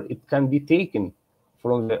 or it can be taken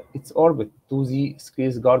from its orbit to the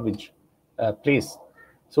space garbage place.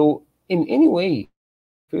 So in any way, we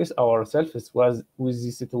have to face ourselves with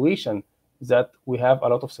the situation that we have a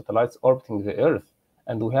lot of satellites orbiting the Earth,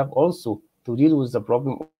 and we have also to deal with the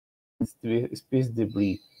problem of space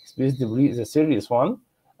debris. Space debris is a serious one,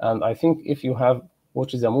 and I think if you have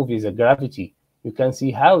watched the movie The Gravity, you can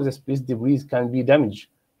see how the space debris can be damaged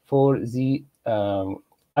for the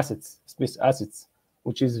space assets,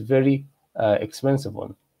 which is very expensive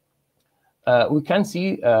one. We can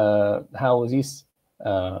see how this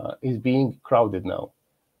is being crowded now.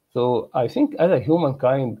 So I think as a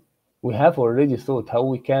humankind, we have already thought how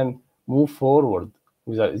we can move forward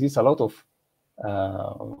with this a lot of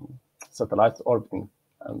satellites orbiting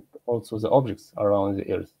and also the objects around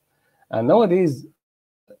the Earth. And nowadays,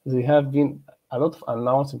 there have been a lot of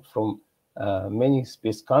announcements from many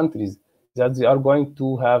space countries that they are going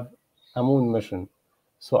to have a moon mission.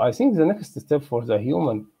 So I think the next step for the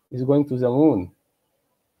human is going to the moon.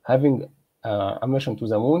 Having a mission to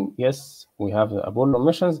the moon, yes, we have the Apollo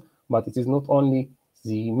missions, but it is not only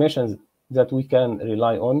the missions that we can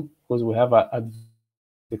rely on, because we have advanced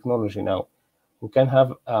space technology now. We can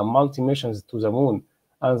have multi-missions to the moon,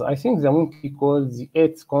 and I think the moon can be called the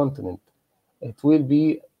eighth continent. It will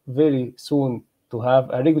be very soon to have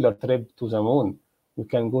a regular trip to the moon. We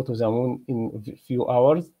can go to the moon in a few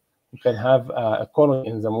hours. We can have a colony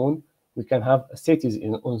in the moon. We can have cities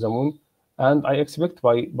on the moon. And I expect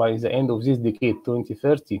by the end of this decade,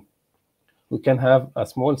 2030, we can have a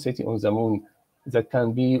small city on the moon that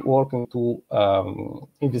can be working to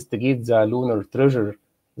investigate the lunar treasure,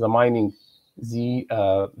 the mining, the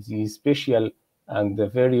special and the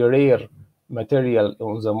very rare material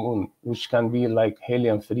on the moon, which can be like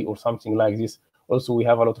helium-3 or something like this, Also, we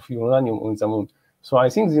have a lot of uranium on the moon. So I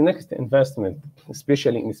think the next investment,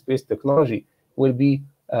 especially in space technology, will be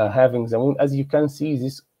having the moon. As you can see,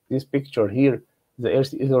 this picture here, the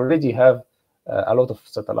Earth is already have a lot of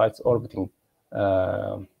satellites orbiting,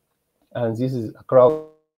 and this is a crowd.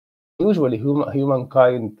 And usually,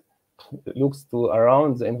 humankind looks to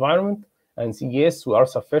around the environment and see, yes, we are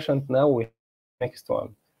sufficient now. We have to go next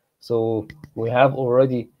one. So we have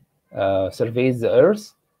already surveyed the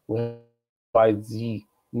Earth. We have identified the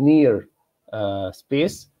near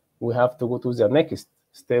space. We have to go to the next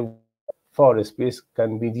step, which is far space,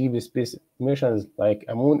 can be deep space missions like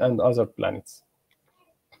a moon and other planets.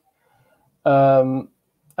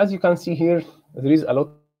 As you can see here, there is a lot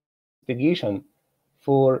of investigation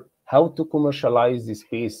for how to commercialize the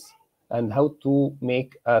space and how to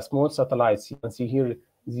make small satellites. You can see here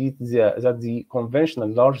that the conventional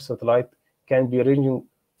large satellite can be ranging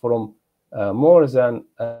from more than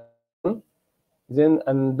ton. Then,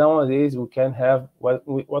 and nowadays we can have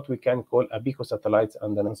what we can call a pico satellites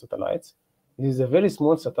and nano satellites. This is a very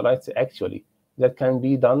small satellites actually that can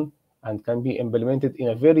be done and can be implemented in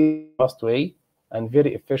a very fast way and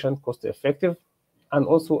very efficient, cost effective, and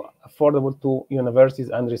also affordable to universities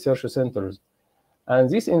and research centers. And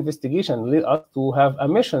this investigation led us to have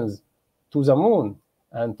missions to the moon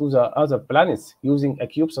and to the other planets using a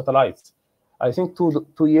cube satellites. I think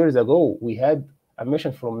 2 years ago, we had a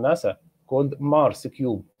mission from NASA called Mars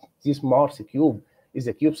Cube. This Mars Cube is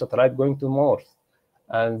a cube satellite going to Mars.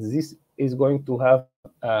 And this is going to have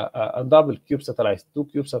a double cube satellites, two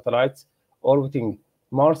cube satellites orbiting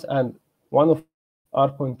Mars, and one of them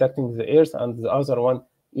are contacting the Earth, and the other one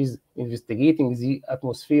is investigating the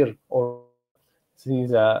atmosphere or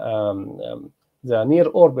the near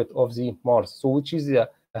orbit of the Mars. So, which is a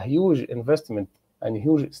huge investment and a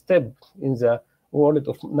huge step in the world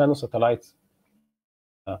of nanosatellites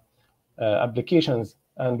applications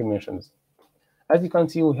and dimensions. As you can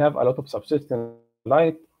see, we have a lot of subsystems of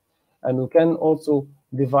satellite, and we can also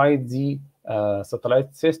divide the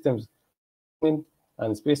satellite systems by segment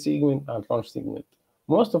and space segment and launch segment.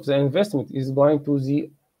 Most of the investment is going to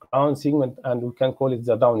the ground segment, and we can call it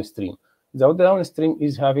the downstream. The downstream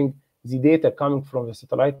is having the data coming from the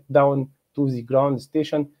satellite down to the ground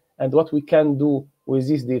station, and what we can do with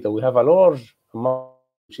this data. We have a large amount of data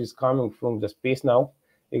which is coming from the space now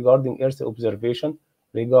regarding Earth observation,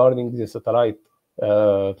 regarding the satellite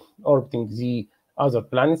orbiting the other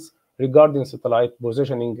planets, regarding satellite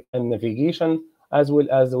positioning and navigation, as well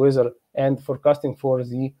as the weather and forecasting for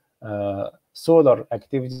the solar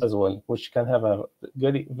activity as well, which can have a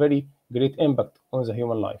very, very great impact on the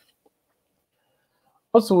human life.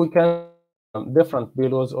 Also, we can have different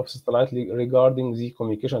payloads of satellite regarding the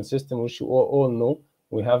communication system, which you all know.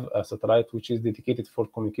 We have a satellite which is dedicated for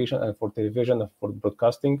communication and for television and for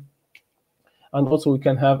broadcasting. And also we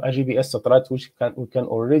can have a GPS satellite, which we can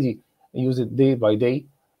already use it day by day.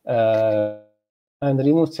 And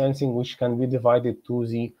remote sensing, which can be divided to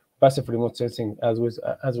the passive remote sensing as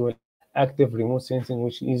well as active remote sensing,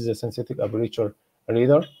 which is the synthetic aperture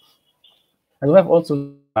radar. And we have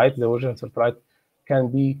also the original satellite can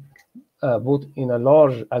be put in a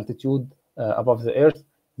large altitude above the Earth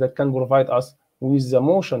that can provide us with the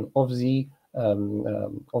motion of the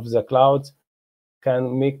clouds and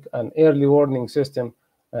can make an early warning system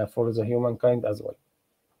for the humankind as well.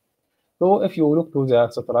 So if you look to the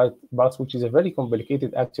satellite bus, which is a very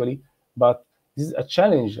complicated actually, but this is a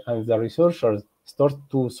challenge, and the researchers start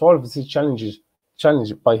to solve this challenge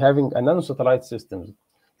by having a nanosatellite systems.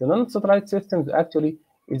 The nanosatellite systems actually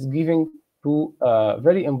is giving to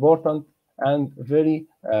very important and very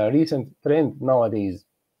recent trend nowadays.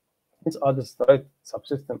 These are the satellite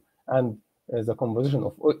subsystem and the composition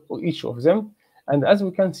of each of them. And as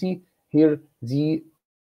we can see here, the era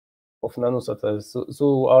of nanosatellites.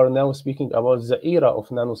 So we are now speaking about the era of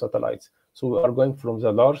nanosatellites. So we are going from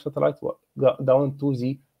the large satellite down to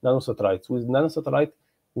the nanosatellites. With nanosatellite,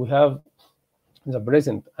 we have the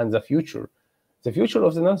present and the future. The future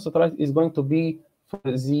of the nanosatellite is going to be for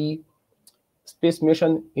the space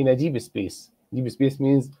mission in a deep space. Deep space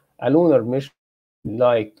means a lunar mission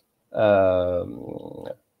like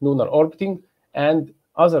lunar orbiting and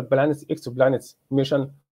other planets, exoplanets mission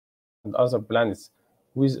and other planets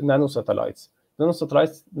with nanosatellites.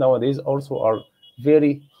 Nanosatellites nowadays also are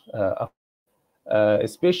very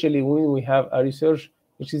especially when we have a research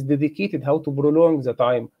which is dedicated how to prolong the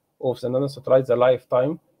time of the nanosatellites, the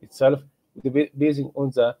lifetime itself, based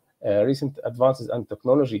on the recent advances and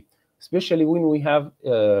technology, especially when we have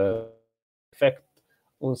radiation effect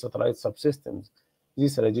on satellite subsystems.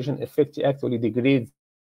 This radiation effect actually degrades.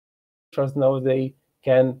 Researchers now they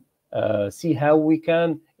can see how we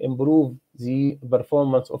can improve the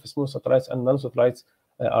performance of small satellites and nanosatellites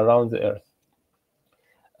around the Earth.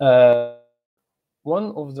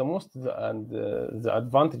 One of the most the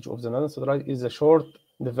advantage of the nanosatellite is the short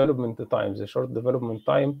development time. The short development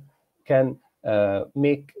time can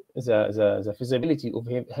make the feasibility of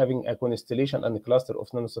having a constellation and a cluster of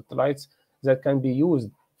nanosatellites that can be used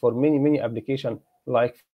for many applications,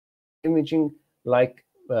 like imaging, like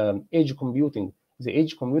edge computing. The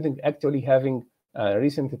edge computing actually having a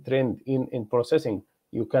recent trend in processing.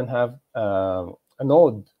 You can have a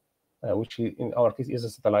node, which in our case is a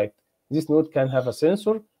satellite. This node can have a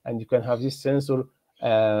sensor, and you can have this sensor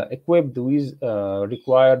equipped with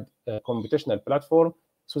required computational platform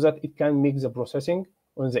so that it can make the processing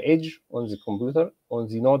on the edge, on the computer, on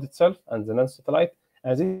the node itself, and the non-satellite,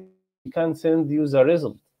 and then it can send you the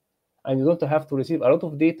result. And you don't have to receive a lot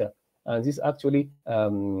of data. And this actually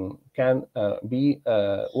can be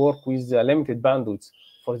work with the limited bandwidth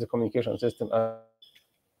for the communication system.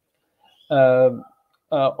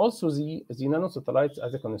 Also, the nanosatellites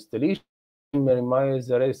as a constellation minimize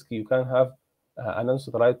the risk. You can have a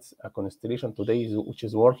nanosatellite, a constellation today which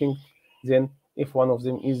is working. Then, if one of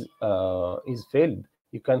them is failed,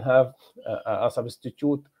 you can have a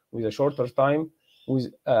substitute with a shorter time,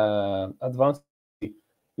 with advanced.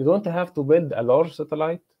 You don't have to build a large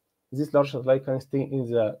satellite. This large satellite can stay in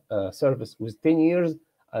the service with 10 years,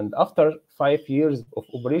 and after 5 years of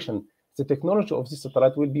operation, the technology of this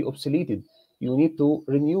satellite will be obsoleted. You need to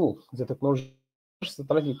renew the technology.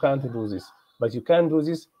 Satellite, you can't do this, but you can do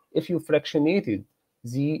this if you fractionated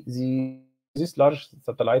this large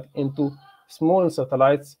satellite into small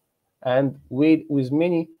satellites, and with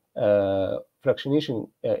many fractionation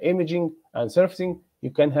imaging and surfacing,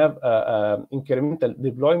 you can have incremental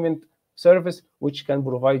deployment service which can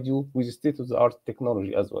provide you with state-of-the-art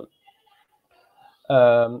technology as well.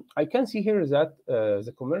 I can see here that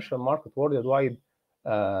the commercial market worldwide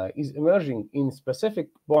is emerging in specific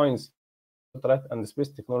points and the space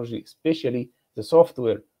technology, especially the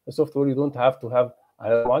software. The software, you don't have to have a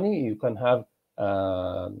lot of money. You can have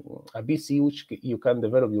a PC which you can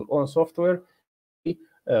develop your own software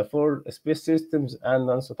for space systems and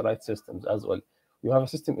non-satellite systems as well. You have a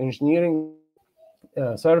system engineering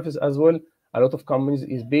service as well. A lot of companies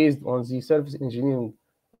is based on the service engineering,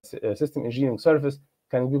 system engineering service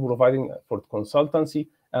can be providing for consultancy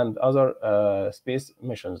and other space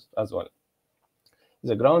missions as well.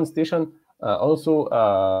 The ground station also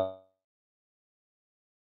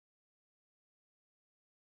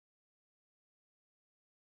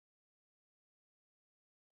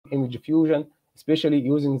image fusion, especially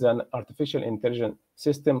using the artificial intelligence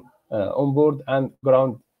system on board and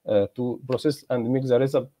ground to process and make the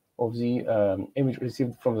result of the image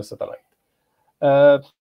received from the satellite.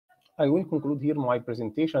 I will conclude here my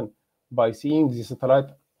presentation by seeing the satellite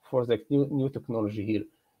for the new technology here.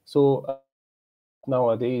 So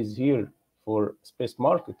nowadays here for space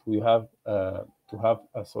market, we have to have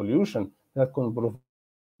a solution that can provide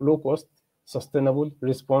low cost, sustainable,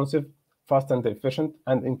 responsive, fast and efficient,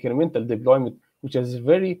 and incremental deployment, which is a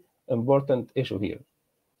very important issue here.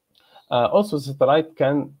 Also, satellite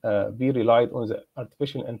can be relied on the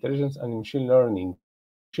artificial intelligence and machine learning.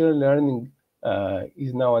 Machine learning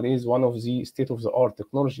is nowadays one of the state-of-the-art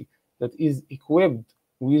technology that is equipped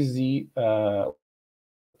with the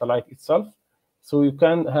satellite itself. So you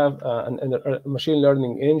can have a machine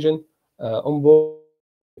learning engine on board.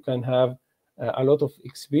 You can have a lot of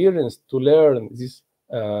experience to learn this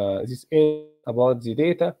about the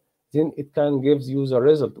data. Then it can give you the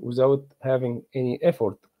result without having any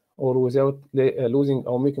effort or without losing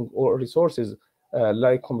or making all resources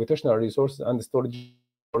like computational resources and storage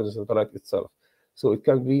for the satellite itself. So it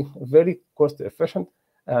can be very cost efficient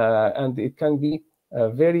and it can be a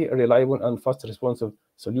very reliable and fast responsive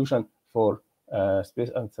solution for space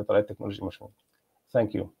and satellite technology mission.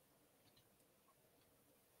 Thank you.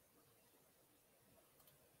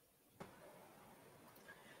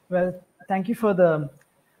 Well, thank you for the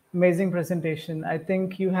amazing presentation. I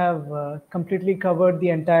think you have completely covered the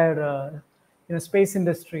entire space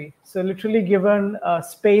industry. So literally given a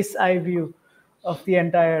space eye view of the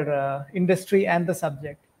entire industry and the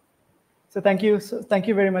subject. So thank you. So thank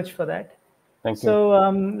you very much for that. Thank you. So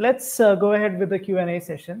let's go ahead with the Q&A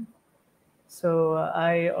session. So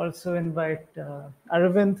I also invite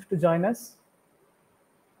Aravind to join us.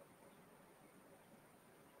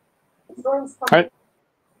 Hi.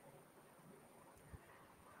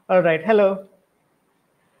 All right. Hello.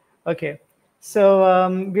 Okay. So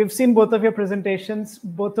we've seen both of your presentations,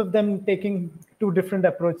 both of them taking two different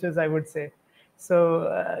approaches, I would say.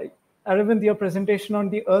 So Aravind, your presentation on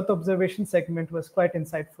the Earth observation segment was quite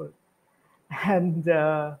insightful. And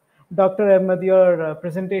Dr. Ahmed, your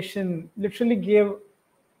presentation literally gave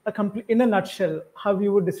a complete, in a nutshell, how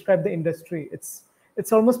you would describe the industry.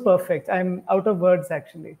 It's almost perfect. I'm out of words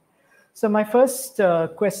actually. So my first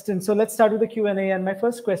question. So let's start with the Q&A, and my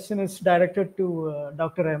first question is directed to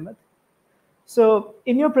Dr. Ahmed. So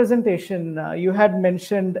in your presentation, you had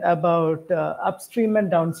mentioned about upstream and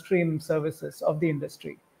downstream services of the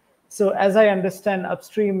industry. So as I understand,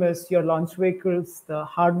 upstream is your launch vehicles, the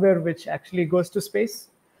hardware which actually goes to space.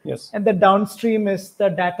 Yes. And the downstream is the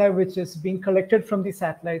data which is being collected from the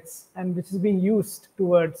satellites and which is being used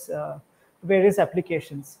towards various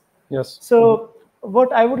applications. Yes. So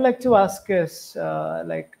what I would like to ask is,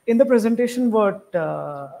 like in the presentation, what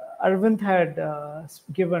Arvind had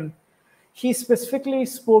given, he specifically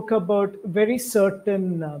spoke about very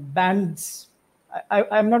certain bands.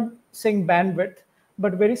 I'm not saying bandwidth,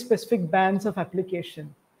 but very specific bands of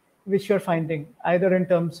application, which you're finding either in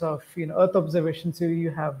terms of Earth observation. So you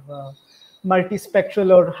have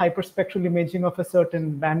multispectral or hyperspectral imaging of a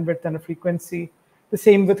certain bandwidth and a frequency. The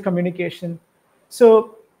same with communication.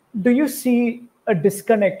 So do you see a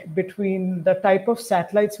disconnect between the type of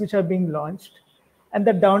satellites which are being launched and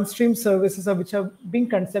the downstream services which are being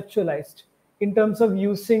conceptualized in terms of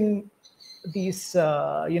using these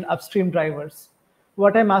upstream drivers?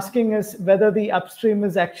 What I'm asking is whether the upstream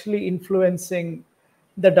is actually influencing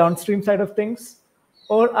the downstream side of things,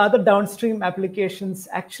 or are the downstream applications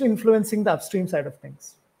actually influencing the upstream side of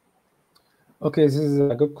things? Okay, this is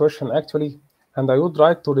a good question actually, and I would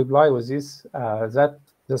like to reply with this, that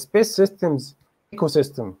the space systems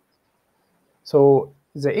ecosystem. So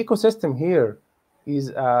the ecosystem here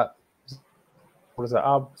is for the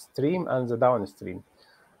upstream and the downstream.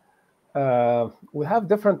 We have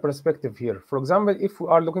different perspective here. For example, if we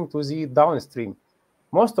are looking to the downstream,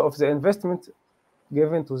 most of the investment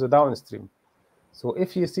given to the downstream. So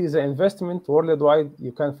if you see the investment worldwide,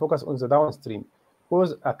 you can focus on the downstream,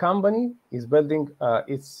 because a company is building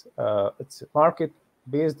its market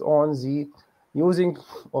based on the using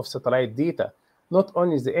of satellite data, not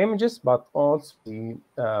only the images, but also the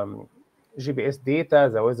GPS data,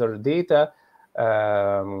 the weather data,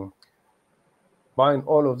 buying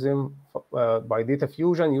all of them by data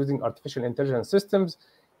fusion using artificial intelligence systems.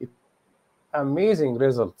 It's amazing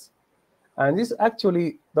results. And this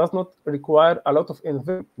actually does not require a lot of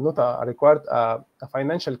investment, not required a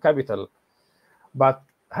financial capital. But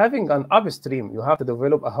having an upstream, you have to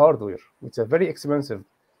develop a hardware, which is very expensive,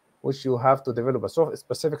 which you have to develop a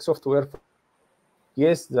specific software.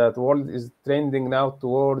 Yes, that world is trending now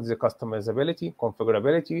towards the customizability,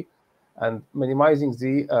 configurability, and minimizing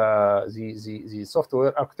the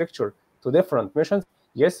software architecture to different missions.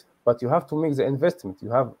 Yes, but you have to make the investment.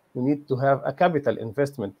 You need to have a capital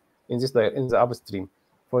investment in the upstream.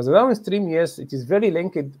 For the downstream, yes, it is very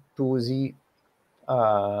linked to the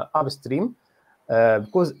upstream,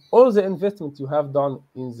 because all the investment you have done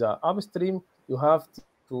in the upstream, you have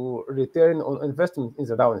to return on investment in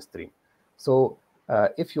the downstream. So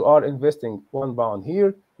if you are investing £1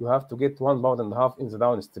 here, you have to get £1.5 pounds in the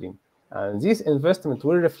downstream. And this investment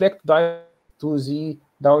will reflect directly to the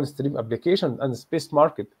downstream application and the space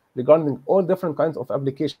market regarding all different kinds of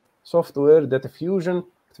applications, software, data fusion,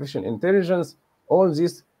 artificial intelligence. All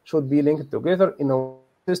this should be linked together in a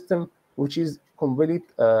system which is complete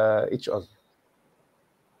each other.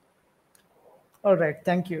 All right,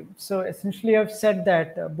 thank you. So essentially, I've said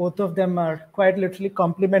that both of them are quite literally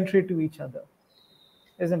complementary to each other,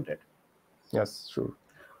 isn't it? Yes, sure.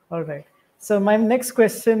 All right. So my next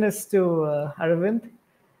question is to Arvind.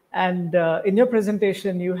 And in your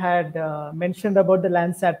presentation, you had mentioned about the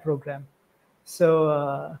Landsat program.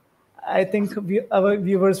 So I think our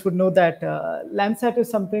viewers would know that Landsat is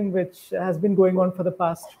something which has been going on for the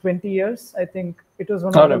past 20 years. I think it was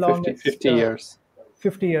one of the longest. 50 years.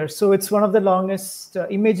 50 years. So it's one of the longest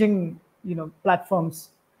imaging, platforms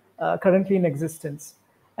currently in existence.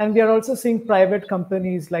 And we are also seeing private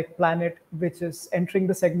companies like Planet, which is entering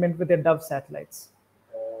the segment with their Dove satellites.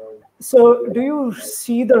 So do you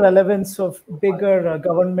see the relevance of bigger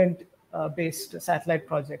government-based satellite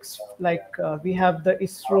projects? Like we have the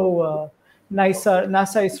ISRO, NASA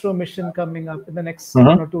ISRO mission coming up in the next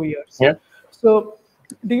 1 or 2 years. Yeah. So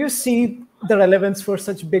do you see the relevance for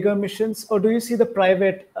such bigger missions, or do you see the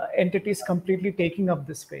private entities completely taking up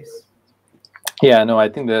this space? Yeah, no, I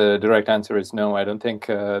think the direct answer is no. I don't think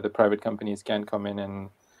the private companies can come in and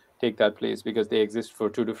take that place, because they exist for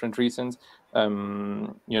two different reasons.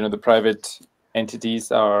 The private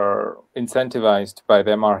entities are incentivized by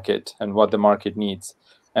their market and what the market needs.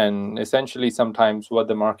 And essentially, sometimes what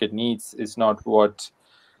the market needs is not what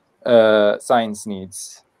science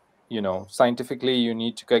needs. scientifically you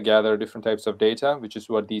need to gather different types of data, which is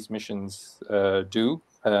what these missions do.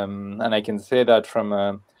 And I can say that from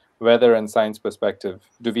a weather and science perspective.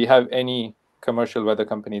 Do we have any commercial weather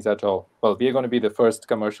companies at all? Well, we are going to be the first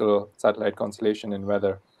commercial satellite constellation in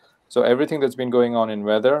weather. So everything that's been going on in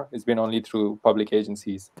weather has been only through public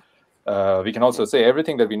agencies. We can also say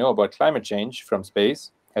everything that we know about climate change from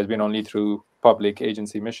space has been only through public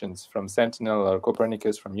agency missions, from Sentinel or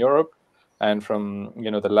Copernicus from Europe, and from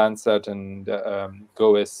the Landsat and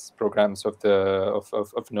GOES programs of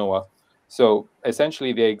NOAA. So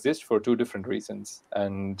essentially, they exist for two different reasons,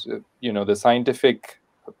 and the scientific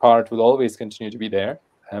part will always continue to be there,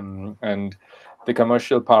 and the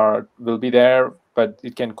commercial part will be there, but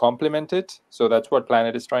it can complement it. So that's what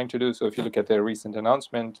Planet is trying to do. So if you look at their recent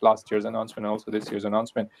announcement, last year's announcement, also this year's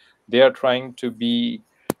announcement, they are trying to be,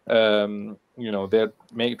 they're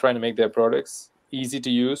trying to make their products easy to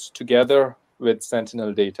use together with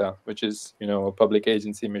Sentinel data, which is, a public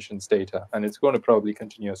agency missions data. And it's going to probably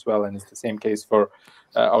continue as well. And it's the same case for,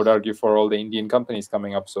 I would argue, for all the Indian companies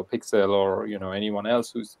coming up. So Pixel or, anyone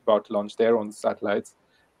else who's about to launch their own satellites,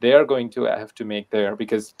 they are going to have to make their,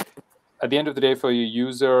 because at the end of the day, for your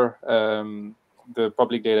user, the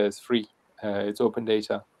public data is free. It's open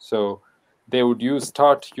data. So they would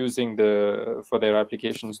start using for their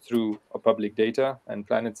applications through a public data, and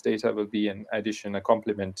Planet's data will be an addition, a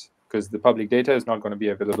complement, because the public data is not going to be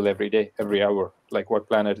available every day, every hour, like what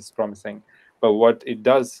Planet is promising. But what it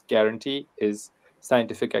does guarantee is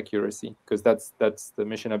scientific accuracy, because that's the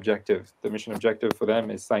mission objective. The mission objective for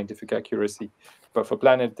them is scientific accuracy. But for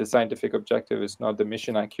Planet, the scientific objective is not the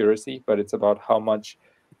mission accuracy, but it's about how much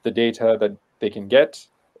the data that they can get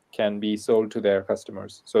can be sold to their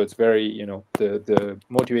customers. So it's very, the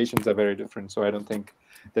motivations are very different. So I don't think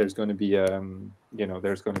there's going to be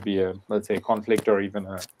let's say, conflict or even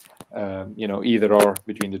either or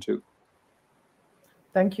between the two.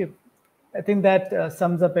 Thank you. I think that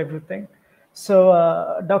sums up everything.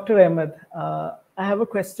 So, Dr. Ahmed, I have a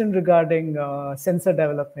question regarding sensor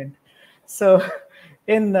development. So,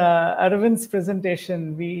 in Arvind's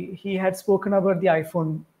presentation, he had spoken about the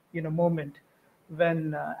iPhone, moment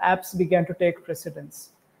when apps began to take precedence.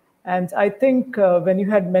 And I think when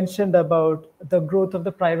you had mentioned about the growth of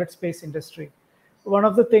the private space industry, one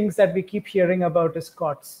of the things that we keep hearing about is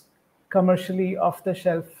COTS, commercially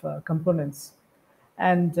off-the-shelf components.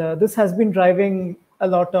 And this has been driving a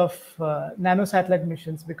lot of nano-satellite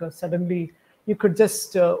missions, because suddenly you could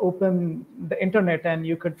just open the internet and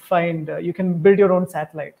you could find, you can build your own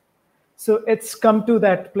satellite. So it's come to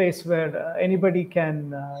that place where anybody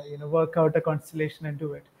can work out a constellation and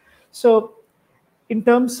do it. So in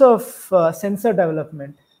terms of sensor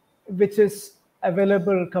development, which is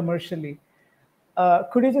available commercially,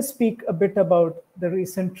 could you just speak a bit about the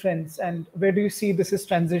recent trends and where do you see this is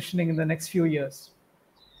transitioning in the next few years?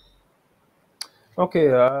 Okay.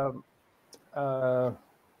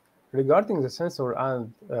 Regarding the sensor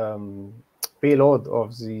and payload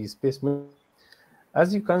of the space mission,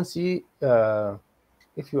 as you can see,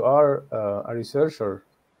 if you are a researcher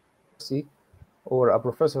or a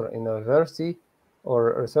professor in a university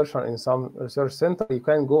or a researcher in some research center, you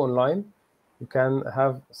can go online. You can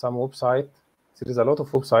have some website. There is a lot of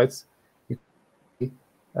websites. You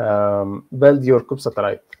can build your CUBE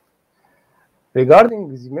satellite. Regarding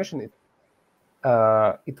the mission,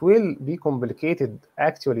 it will be complicated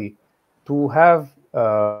actually to have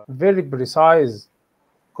very precise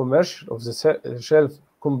commercial of the shelf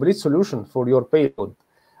complete solution for your payload.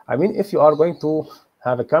 I mean, if you are going to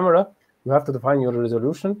have a camera, you have to define your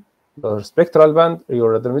resolution, your spectral band,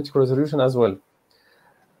 your radiometric resolution as well.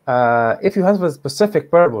 If you have a specific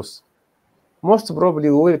purpose, most probably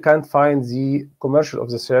we can't find the commercial of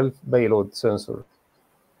the shelf payload sensor.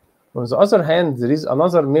 On the other hand, there is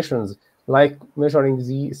another missions like measuring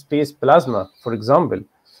the space plasma, for example,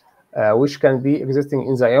 which can be existing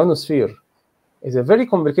in the ionosphere. It's a very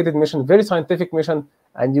complicated mission, very scientific mission,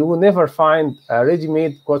 and you will never find a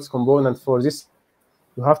ready-made COTS component for this.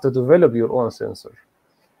 You have to develop your own sensor.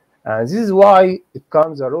 And this is why it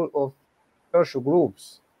comes a role of research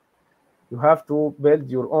groups. You have to build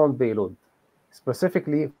your own payload,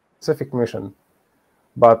 specifically specific mission.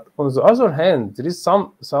 But on the other hand, there is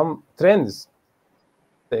some trends,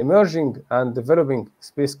 the emerging and developing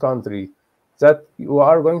space country, that you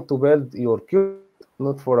are going to build your CUBE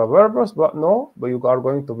not for a purpose, but you are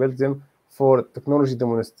going to build them for technology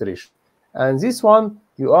demonstration. And this one,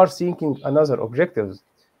 you are seeking another objectives.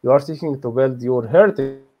 You are seeking to build your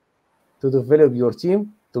heritage, to develop your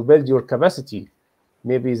team, to build your capacity,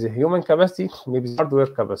 maybe the human capacity, maybe the hardware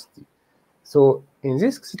capacity. So in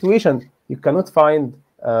this situation, you cannot find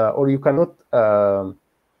or you cannot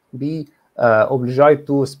be obliged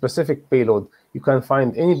to specific payload. You can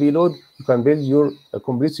find any payload, you can build your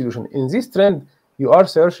complete solution. In this trend, you are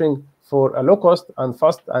searching for a low cost and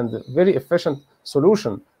fast and very efficient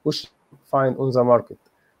solution, which you find on the market.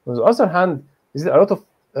 On the other hand, there is a lot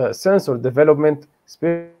of sensor development,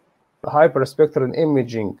 especially hyperspectral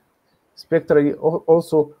imaging, especially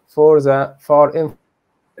also for the far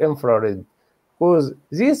infrared, because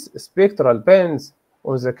these spectral bands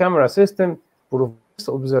on the camera system provides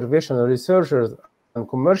observational researchers and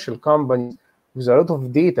commercial companies with a lot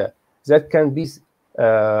of data that can be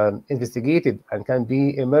investigated and can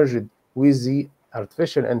be emerged with the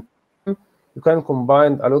artificial intelligence. You can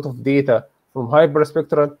combine a lot of data from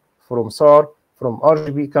hyperspectral, from SAR, from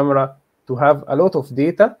RGB camera to have a lot of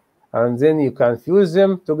data, and then you can fuse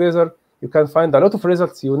them together. You can find a lot of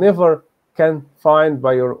results you never can find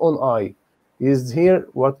by your own eye. Is here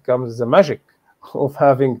what comes the magic of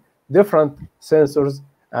having different sensors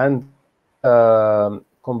and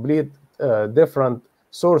complete different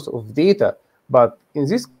source of data. But in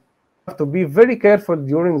this case, you have to be very careful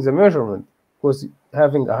during the measurement, because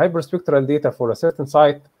having a hyperspectral data for a certain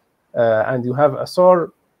site and you have a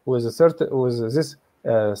SAR with a certain with this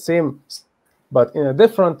same, but in a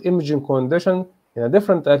different imaging condition, in a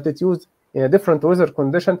different altitude, in a different weather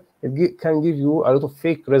condition, it can give you a lot of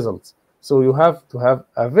fake results. So you have to have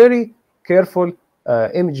a very careful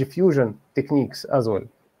image fusion techniques as well.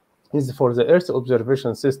 This is for the Earth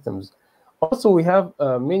observation systems. Also, we have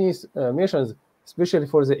many missions, especially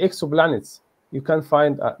for the exoplanets. You can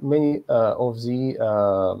find many of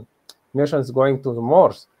the missions going to the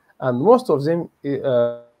Mars, and most of them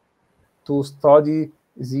to study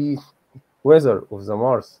the weather of the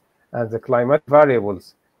Mars and the climate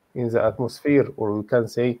variables in the atmosphere, or we can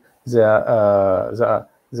say the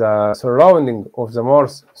surrounding of the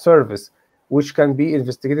Mars surface, which can be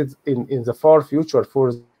investigated in the far future.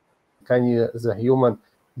 For can the human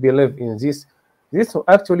believe in this? This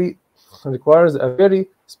actually requires a very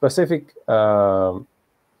specific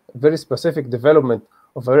development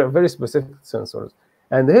of very specific sensors.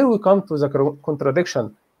 And here we come to the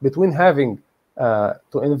contradiction between having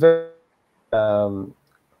to invest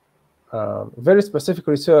very specific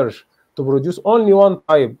research to produce only one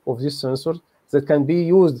type of this sensor that can be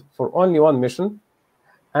used for only one mission,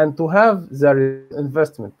 and to have the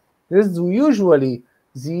investment. This is usually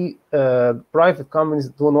the private companies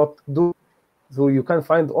do not do. So you can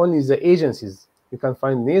find only the agencies. You can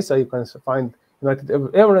find NASA, you can find United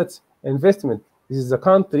Emirates investment. This is the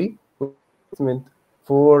country investment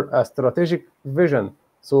for a strategic vision.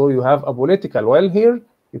 So you have a political will here,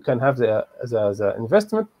 you can have the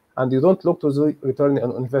investment, and you don't look to the return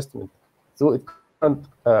on investment. So it different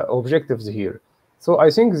objectives here. So I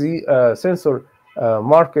think the sensor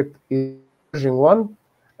market is emerging one,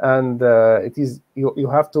 and it is you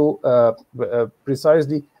have to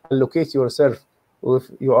precisely allocate yourself if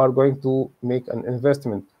you are going to make an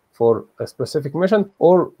investment for a specific mission,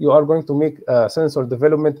 or you are going to make sensor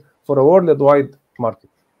development for a worldwide market.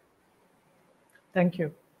 Thank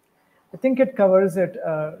you. I think it covers it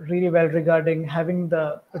really well regarding having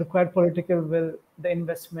the required political will, the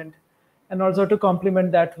investment, and also to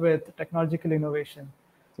complement that with technological innovation.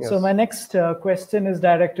 Yes. So my next question is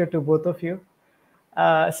directed to both of you.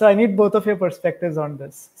 So I need both of your perspectives on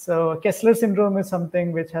this. So Kessler syndrome is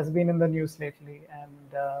something which has been in the news lately,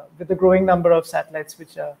 and with the growing number of satellites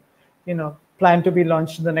which are, planned to be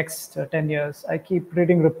launched in the next 10 years, I keep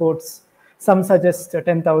reading reports. Some suggest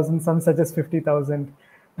 10,000, some suggest 50,000,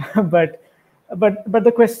 but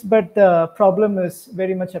the problem is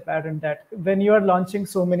very much apparent that when you are launching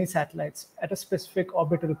so many satellites at a specific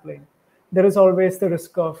orbital plane, there is always the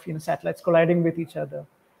risk of satellites colliding with each other.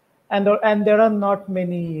 And there are not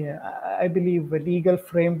many, I believe, legal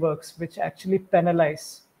frameworks which actually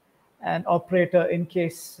penalize an operator in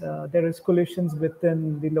case there is collisions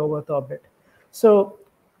within the low Earth orbit. So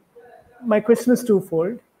my question is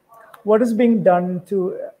twofold. What is being done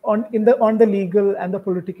on the legal and the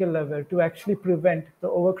political level to actually prevent the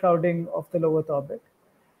overcrowding of the low Earth orbit?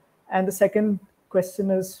 And the second question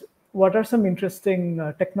is, what are some interesting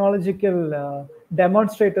technological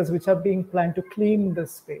demonstrators which are being planned to clean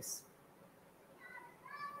this space?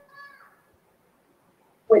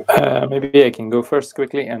 Maybe I can go first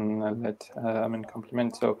quickly and let Amin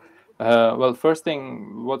compliment. So, well, first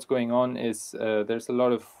thing, what's going on is there's a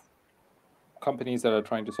lot of companies that are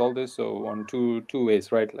trying to solve this. So on two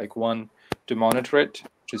ways, right? Like one, to monitor it,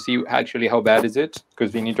 to see actually how bad is it,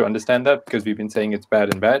 because we need to understand that, because we've been saying it's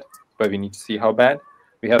bad and bad, but we need to see how bad.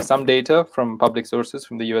 We have some data from public sources,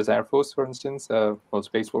 from the US Air Force, for instance, well,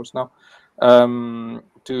 Space Force now,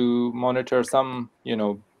 to monitor some,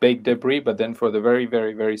 big debris, but then for the very,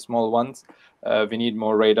 very, very small ones, we need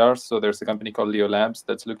more radars. So there's a company called Leo Labs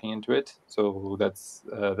that's looking into it. So that's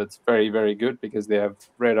very, very good, because they have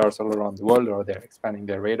radars all around the world, or they're expanding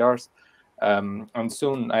their radars. And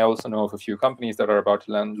soon, I also know of a few companies that are about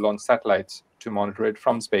to launch satellites to monitor it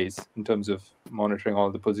from space, in terms of monitoring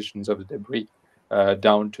all the positions of the debris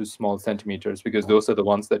down to small centimeters, because those are the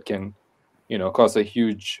ones that can, cause a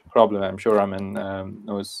huge problem. I'm sure Amin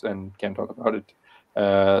knows and can talk about it.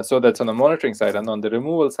 So that's on the monitoring side, and on the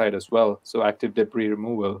removal side as well. So active debris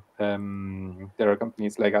removal, there are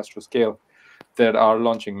companies like Astroscale that are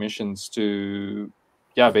launching missions to,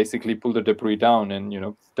 basically pull the debris down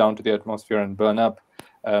and, down to the atmosphere and burn up.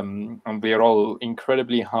 And they are all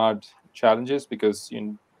incredibly hard challenges, because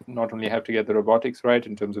you not only have to get the robotics right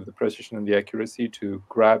in terms of the precision and the accuracy to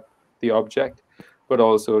grab the object, but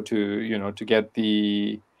also to, to get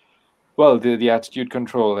the attitude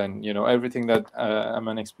control and, everything that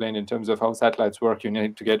Aman explained in terms of how satellites work. You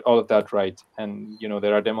need to get all of that right. And,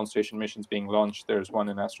 there are demonstration missions being launched. There's one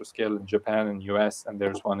in Astroscale in Japan and US, and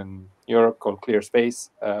there's one in Europe called Clear Space,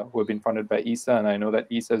 who have been funded by ESA. And I know that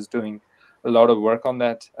ESA is doing a lot of work on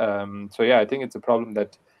that. So yeah, I think it's a problem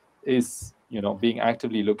that is, being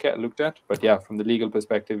actively looked at. But yeah, from the legal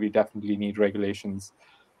perspective, we definitely need regulations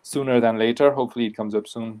sooner than later. Hopefully it comes up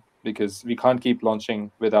soon, because we can't keep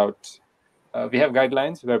launching without. We have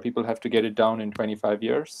guidelines where people have to get it down in 25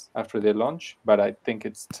 years after they launch, but I think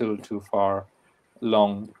it's still too far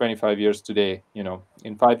long. 25 years today,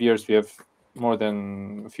 in 5 years we have more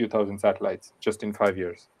than a few thousand satellites just in 5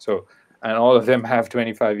 years. So, and all of them have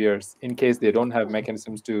 25 years. In case they don't have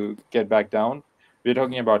mechanisms to get back down, we're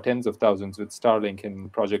talking about tens of thousands with Starlink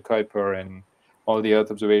and Project Kuiper and all the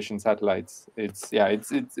Earth observation satellites. It's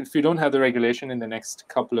if we don't have the regulation in the next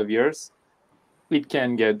couple of years, it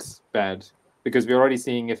can get bad, because we're already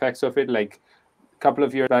seeing effects of it. Like a couple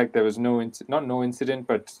of years back, there was no incident,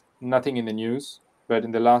 but nothing in the news. But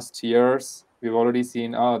in the last years, we've already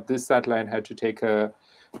seen, this satellite had to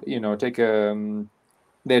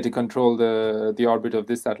they had to control the orbit of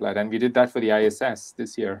this satellite, and we did that for the ISS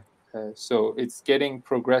this year. So it's getting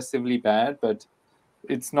progressively bad, but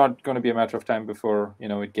it's not going to be a matter of time before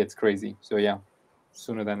it gets crazy. So yeah,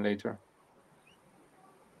 sooner than later.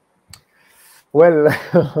 Well,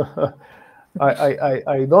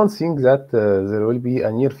 I don't think that there will be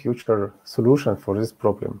a near future solution for this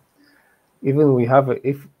problem. Even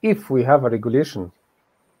if we have a regulation,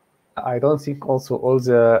 I don't think also all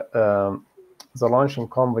the launching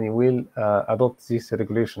company will adopt this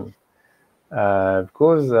regulation,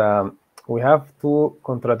 because we have two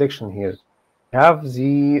contradictions here. We have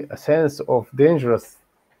the sense of dangerous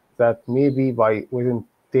that maybe within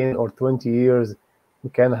 10 or 20 years we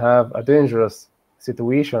can have a dangerous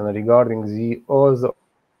situation regarding all the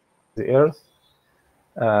Earth,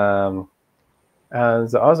 and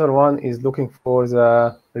the other one is looking for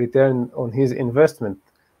the return on his investment.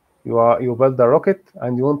 You build a rocket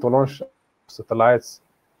and you want to launch satellites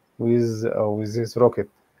with this rocket,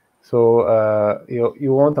 so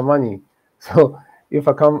you want the money. So if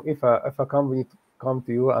a company come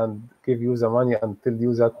to you and give you the money and tell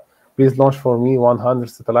you that please launch for me 100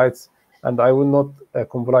 satellites, and I will not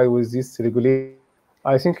comply with this regulation,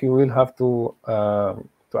 I think you will have to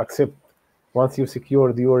accept once you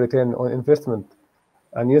secured your return on investment.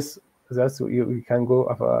 And yes, that's you can go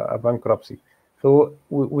a bankruptcy. So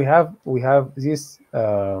we have this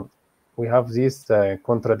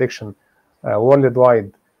contradiction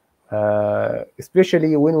worldwide,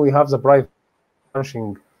 especially when we have the private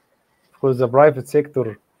launching, because the private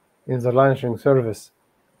sector in the launching service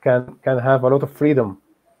can have a lot of freedom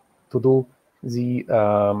to do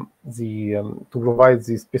to provide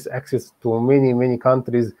the space access to many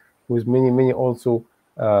countries, with many also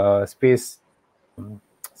space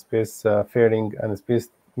faring and space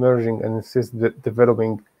merging and space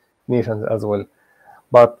developing nations as well.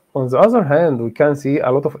 But on the other hand, we can see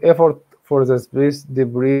a lot of effort for the space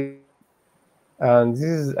debris, and this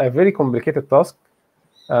is a very complicated task.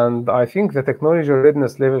 And I think the technology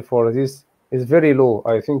readiness level for this is very low.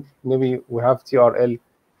 I think maybe we have TRL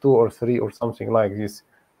 2 or 3 or something like this.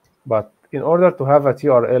 But in order to have a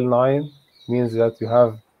TRL 9, means that you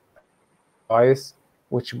have device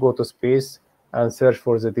which go to space and search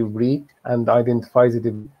for the debris and identify the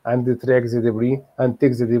debris and track the debris and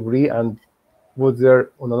take the debris and put there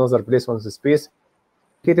on another place on the space.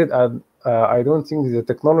 And I don't think the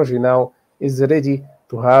technology now is ready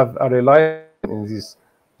to have a reliable in this.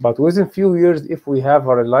 But within few years, if we have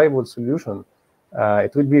a reliable solution,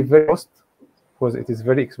 it will be very cost, because it is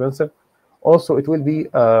very expensive. Also, it will be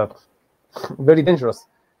very dangerous,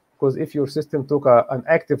 because if your system took an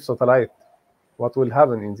active satellite what will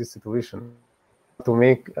happen in this situation. You have to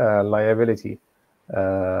make liability.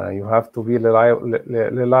 You have to be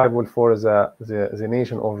reliable for the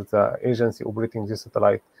nation or the agency operating this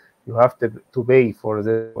satellite. You have to pay for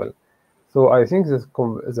this as well. So I think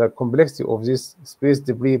the complexity of this space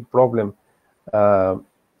debris problem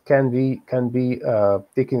can be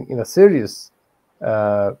taken in a serious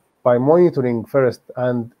by monitoring first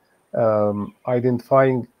and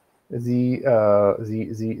identifying the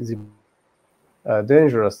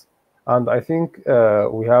dangerous. And I think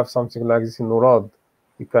we have something like this in NORAD.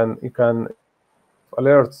 You can have a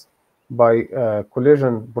lot of alerts by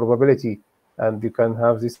collision probability, and you can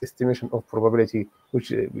have this estimation of probability,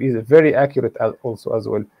 which is very accurate also as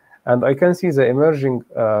well. And I can see the emerging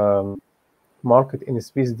market in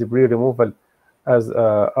space debris removal, as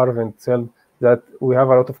Arvind said, that we have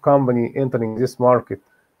a lot of company entering this market.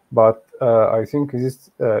 But I think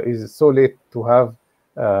this is so late to have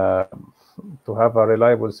a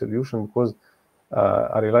reliable solution, because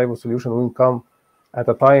a reliable solution will come at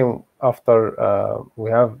a time after we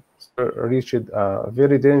have reached a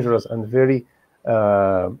very dangerous and very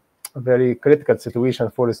critical situation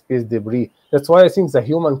for space debris. That's why I think the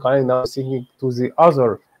humankind now is thinking to the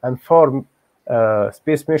other and far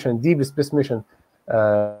space mission, deep space mission,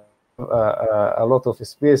 a lot of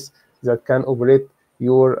space that can operate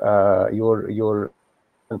your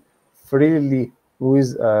mission freely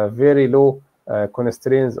with very low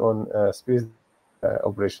constraints on space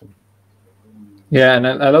operation. Yeah, and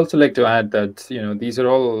I'd also like to add that, these are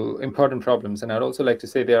all important problems, and I'd also like to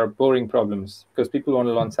say they are boring problems, because people want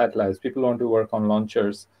to launch satellites, people want to work on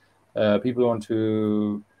launchers, people want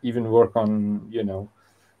to even work on,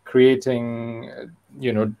 creating,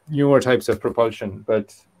 newer types of propulsion.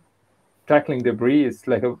 But tackling debris is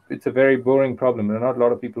it's a very boring problem, and not a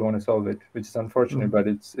lot of people want to solve it, which is unfortunate, but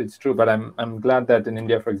it's true. But I'm glad that in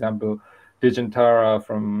India, for example, Digentara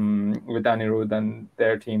with Anirudh and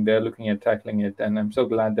their team, they're looking at tackling it, and I'm so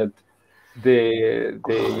glad that they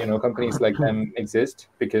companies like them exist,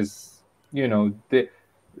 because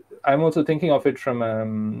I'm also thinking of it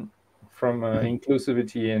from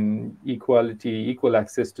inclusivity and equality, equal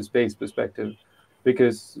access to space perspective,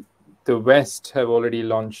 because the West have already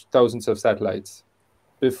launched thousands of satellites.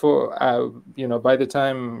 Before, by the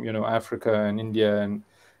time Africa and India and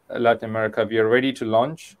Latin America, we are ready to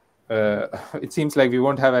launch. It seems like we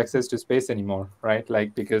won't have access to space anymore, right?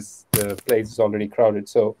 because the place is already crowded.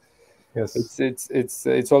 So yes,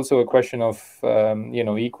 it's also a question of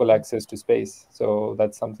equal access to space. So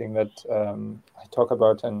that's something that I talk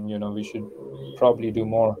about, and we should probably do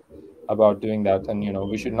more about doing that. And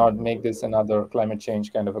we should not make this another climate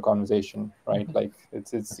change kind of a conversation, right?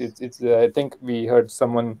 It's I think we heard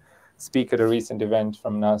someone speak at a recent event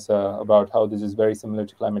from NASA about how this is very similar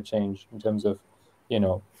to climate change in terms of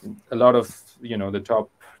a lot of the top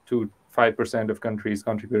 5% of countries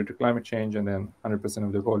contribute to climate change, and then 100%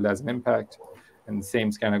 of the world has an impact. And the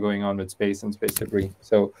same's kind of going on with space and space debris.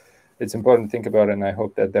 So it's important to think about it, and I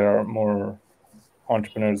hope that there are more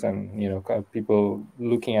entrepreneurs and people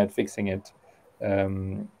looking at fixing it,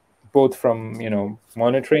 both from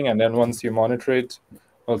monitoring, and then once you monitor it,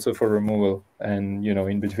 also for removal. And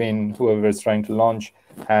in between, whoever is trying to launch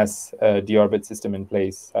has a deorbit system in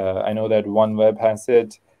place. I know that OneWeb has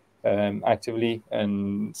it actively,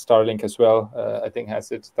 and Starlink as well, I think,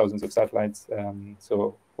 has it, thousands of satellites.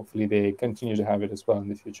 So hopefully they continue to have it as well in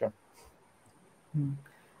the future.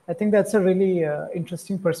 I think that's a really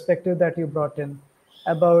interesting perspective that you brought in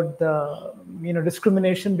about the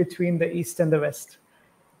discrimination between the East and the West.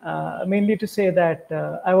 Mainly to say that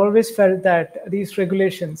I've always felt that these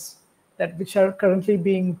regulations which are currently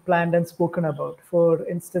being planned and spoken about, for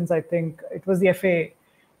instance, I think it was the FAA,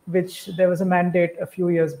 which there was a mandate a few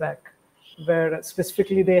years back, where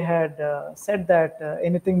specifically they had said that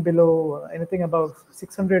anything above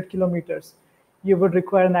 600 kilometers, you would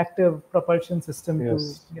require an active propulsion system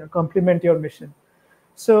to complement your mission.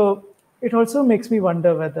 So it also makes me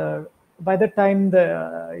wonder whether by the time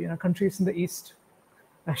the countries in the East,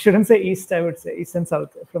 I shouldn't say East, I would say East and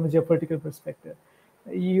South from a geopolitical perspective,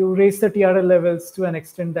 you raise the TRL levels to an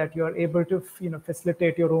extent that you are able to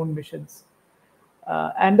facilitate your own missions.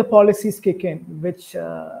 And the policies kick in, which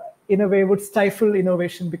in a way would stifle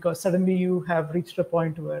innovation, because suddenly you have reached a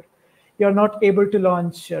point where you're not able to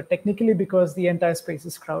launch technically because the entire space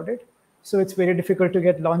is crowded. So it's very difficult to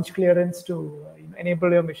get launch clearance to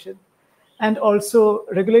enable your mission. And also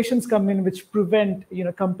regulations come in which prevent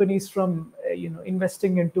companies from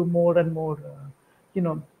investing into more and more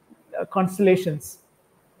constellations.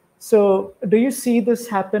 So do you see this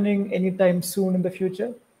happening anytime soon in the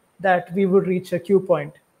future, that we would reach a Q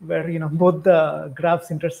point where both the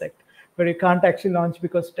graphs intersect, where you can't actually launch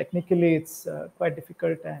because technically it's quite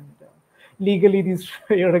difficult, and legally these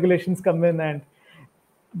regulations come in. And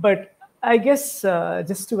but I guess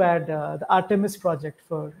just to add, the Artemis project,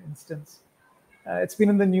 for instance, it's been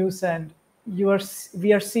in the news, and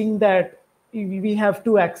we are seeing that we have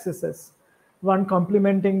two axes, one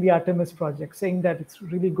complementing the Artemis project, saying that it's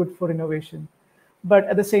really good for innovation, but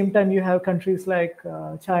at the same time you have countries like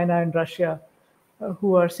China and Russia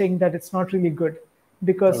who are saying that it's not really good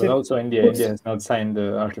because Well, it also India. puts, India has not signed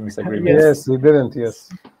the Artemis agreement. Yes. Yes, we didn't. Yes.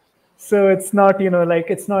 so it's not, like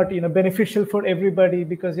it's not, beneficial for everybody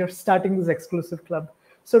because you're starting this exclusive club.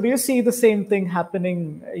 So do you see the same thing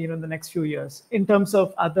happening, in the next few years in terms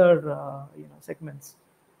of other, segments?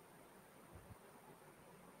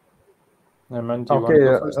 Naman, do you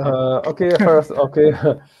want Okay. to go first? Okay. First, okay.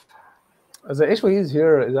 The issue is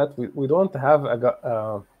here that we don't have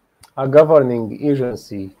a governing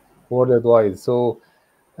agency worldwide. So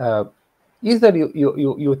either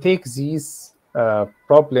you take this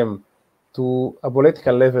problem to a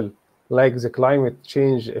political level, like the climate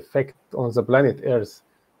change effect on the planet Earth.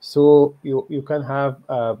 So you can have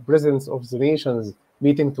presidents of the nations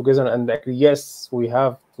meeting together and agree, yes, we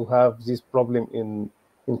have to have this problem in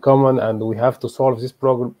common, and we have to solve this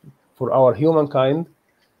problem for our humankind.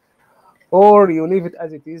 Or you leave it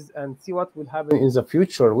as it is and see what will happen in the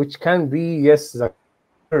future, which can be, yes, the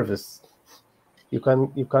service. You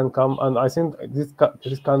can come, and I think this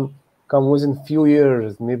can come within few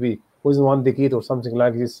years, maybe within 1 decade or something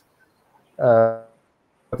like this. But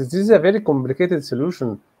this is a very complicated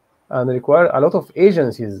solution and require a lot of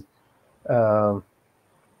agencies,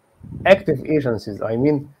 active agencies. I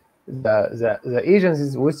mean, the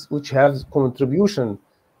agencies which have contribution.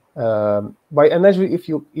 By analogy, if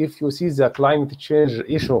you see the climate change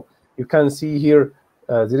issue, you can see here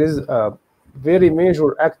there is very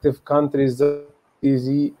major active countries that see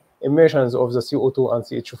the emissions of the CO2 and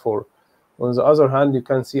CH4. On the other hand, you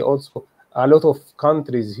can see also a lot of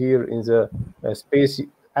countries here in the space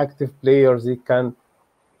active players. They can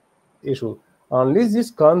issue, unless these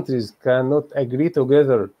countries cannot agree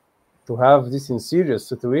together to have this in serious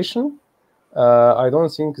situation. I don't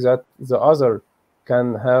think that the other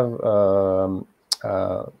can have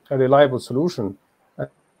a reliable solution.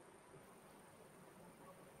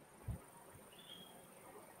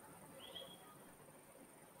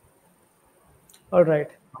 All right.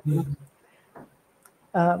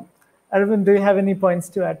 Arvind, do you have any points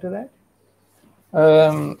to add to that?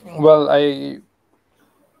 Well,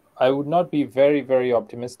 I would not be very, very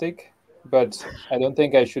optimistic, but I don't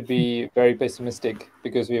think I should be very pessimistic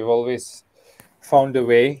because we've always found a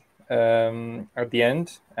way at the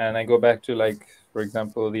end. And I go back to, like, for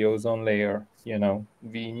example, the ozone layer.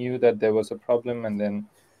 We knew that there was a problem, and then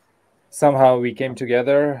somehow we came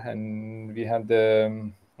together and we had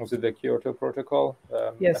was it the Kyoto Protocol?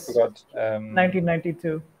 Yes. I forgot.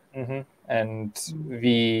 1992. And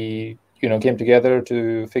we, came together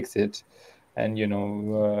to fix it, and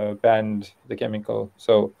banned the chemical.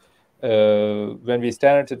 So when we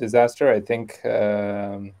stand at a disaster, I think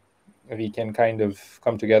we can kind of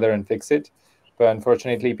come together and fix it. But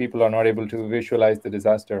unfortunately, people are not able to visualize the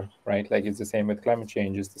disaster, right? Like, it's the same with climate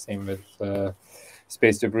change. It's the same with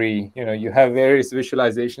space debris. You have various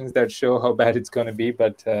visualizations that show how bad it's going to be,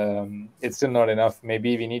 but it's still not enough.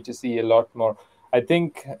 Maybe we need to see a lot more. I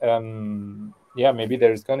think, maybe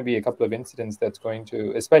there's going to be a couple of incidents that's going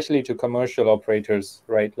to, especially to commercial operators,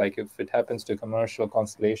 right? Like, if it happens to commercial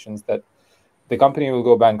constellations, that the company will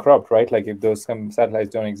go bankrupt, right? Like, if those satellites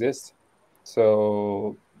don't exist.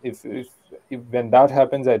 So if when that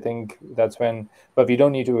happens, I think that's when. But we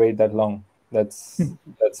don't need to wait that long. That's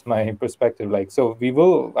my perspective. Like, so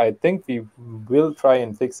I think we will try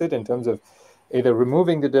and fix it in terms of either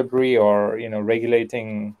removing the debris or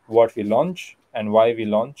regulating what we launch and why we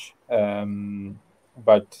launch.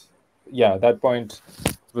 But yeah, that point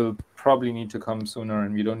will probably need to come sooner,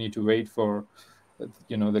 and we don't need to wait for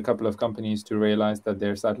the couple of companies to realize that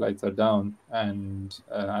their satellites are down. And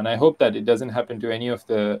I hope that it doesn't happen to any of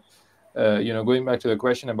the going back to the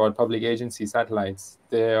question about public agency satellites.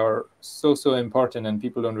 They are so important, and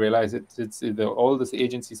people don't realize it. It's all these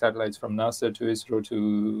agency satellites, from NASA to ISRO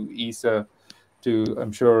to ESA to,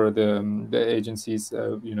 I'm sure, the agencies,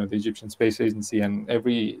 the Egyptian Space Agency and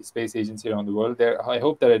every space agency around the world. I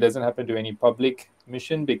hope that it doesn't happen to any public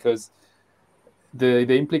mission, because the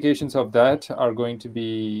implications of that are going to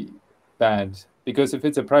be bad. Because if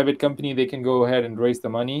it's a private company, they can go ahead and raise the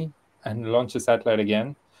money and launch a satellite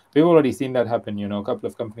again. We've already seen that happen. A couple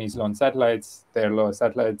of companies launched satellites. Their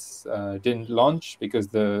satellites didn't launch because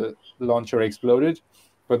the launcher exploded.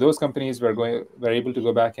 But those companies were able to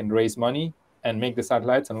go back and raise money and make the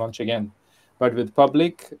satellites and launch again. But with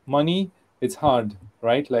public money, it's hard,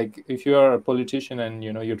 right? Like if you are a politician and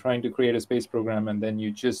you're trying to create a space program and then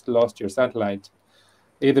you just lost your satellite,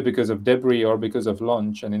 either because of debris or because of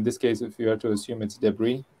launch, and in this case, if you are to assume it's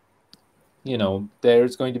debris,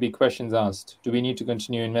 there's going to be questions asked. Do we need to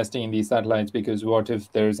continue investing in these satellites? Because what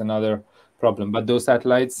if there's another problem? But those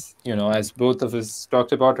satellites, as both of us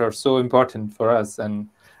talked about, are so important for us. And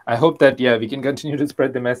I hope that, we can continue to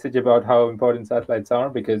spread the message about how important satellites are,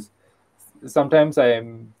 because sometimes I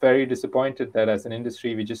am very disappointed that as an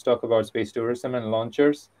industry, we just talk about space tourism and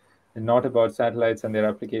launchers and not about satellites and their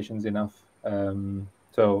applications enough.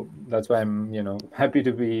 So that's why I'm, happy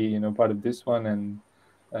to be, part of this one, and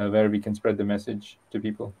where we can spread the message to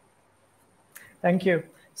people. Thank you.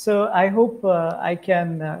 So I hope I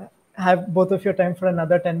can have both of your time for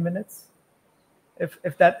another 10 minutes,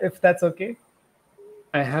 if that's okay.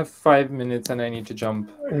 I have 5 minutes and I need to jump.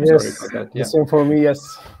 Yes, Sorry about that. the Yeah. same for me. Yes.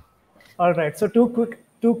 All right. So two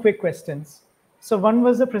quick questions. So one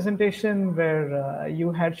was the presentation where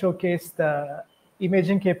you had showcased the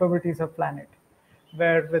imaging capabilities of Planet,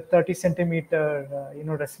 where with 30 centimeter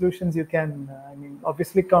resolutions you can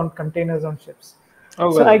obviously count containers on ships.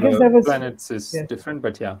 Oh, So well, I guess that was Planets is yes. different,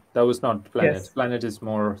 but yeah, that was not Planet. Yes. Planet is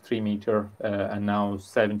more 3 meter and now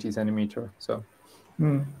 70 centimeter. So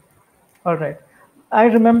All right. I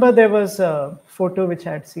remember there was a photo which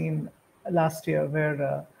I had seen last year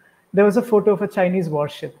where there was a photo of a Chinese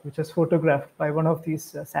warship which was photographed by one of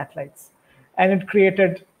these satellites, and it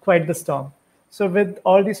created quite the storm. So, with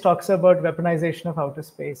all these talks about weaponization of outer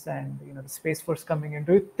space and the space force coming in,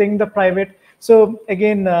 do you think the private? So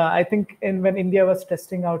again, I think when India was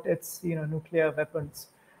testing out its nuclear weapons,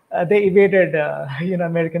 they evaded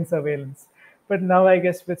American surveillance. But now I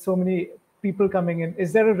guess with so many people coming in,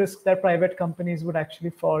 is there a risk that private companies would actually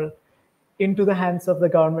fall into the hands of the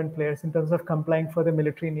government players in terms of complying for the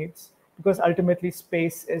military needs? Because ultimately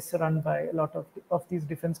space is run by a lot of these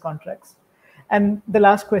defense contracts. And the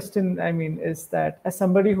last question, is that as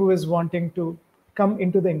somebody who is wanting to come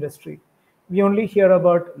into the industry, we only hear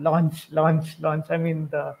about launch.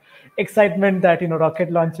 The excitement that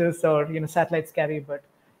rocket launches or satellites carry, but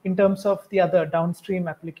in terms of the other downstream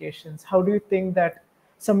applications, how do you think that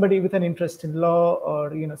somebody with an interest in law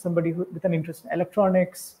or somebody with an interest in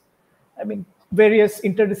electronics, various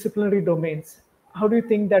interdisciplinary domains, how do you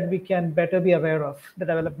think that we can better be aware of the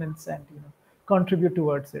developments and contribute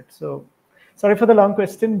towards it? So sorry for the long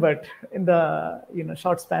question, but in the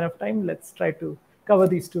short span of time, let's try to cover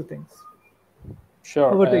these two things.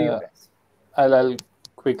 sure. Over to you guys. I'll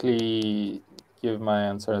quickly give my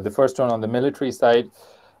answer. The first one, on the military side,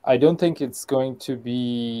 I don't think it's going to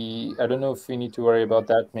be. I don't know if we need to worry about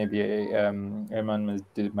that. Maybe Eman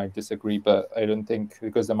might disagree, but I don't think,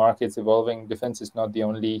 because the market's evolving. Defense is not the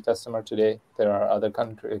only customer today. There are other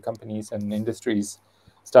companies and industries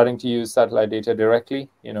starting to use satellite data directly,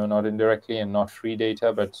 not indirectly and not free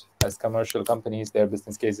data, but as commercial companies, their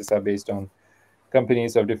business cases are based on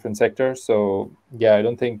companies of different sectors. So yeah, I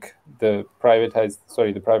don't think the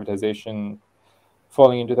privatization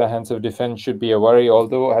falling into the hands of defense should be a worry.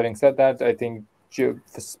 Although, having said that, I think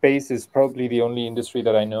space is probably the only industry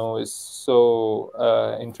that I know is so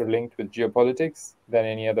interlinked with geopolitics than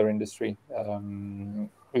any other industry.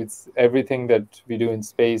 It's everything that we do in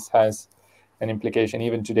space has an implication.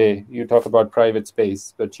 Even today, you talk about private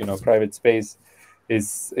space, but private space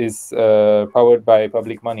is powered by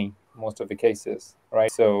public money most of the cases, right?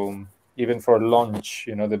 So even for launch,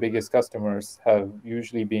 the biggest customers have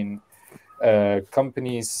usually been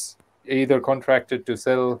companies either contracted to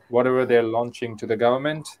sell whatever they're launching to the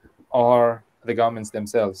government or the governments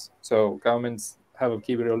themselves. So governments have a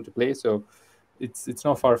key role to play. So it's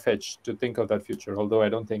not far-fetched to think of that future, although I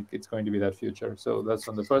don't think it's going to be that future. So that's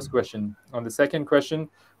on the first question. On the second question,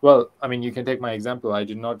 well, you can take my example. I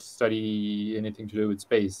did not study anything to do with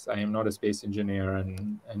space. I am not a space engineer,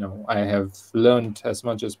 and I have learned as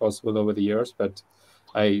much as possible over the years, but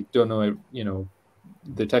I don't know,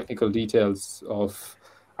 the technical details of.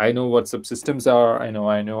 I know what subsystems are. I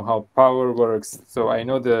know how power works. So I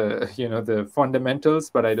know the fundamentals,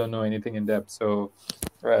 but I don't know anything in depth. So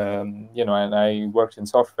and I worked in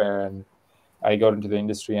software, and I got into the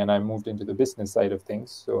industry, and I moved into the business side of things.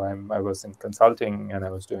 So I was in consulting, and I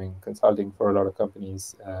was doing consulting for a lot of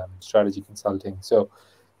companies, strategy consulting. So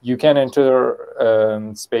you can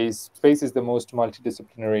enter space. Space is the most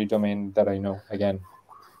multidisciplinary domain that I know. Again,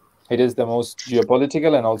 it is the most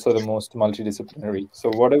geopolitical and also the most multidisciplinary. So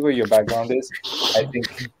whatever your background is,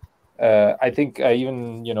 I think I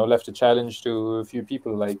even left a challenge to a few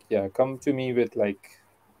people, like, come to me with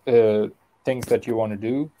things that you want to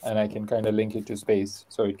do, and I can kind of link it to space.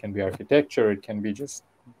 So it can be architecture, it can be just,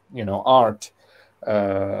 art,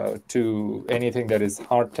 to anything that is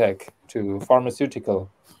hard tech, to pharmaceutical.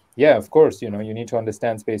 Yeah, of course, you need to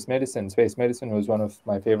understand space medicine. Space medicine was one of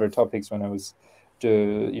my favorite topics when I was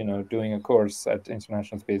doing a course at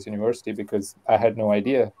International Space University, because I had no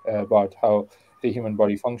idea about how the human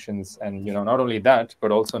body functions. And not only that,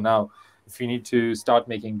 but also now, if you need to start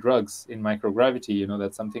making drugs in microgravity,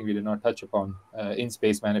 that's something we did not touch upon. In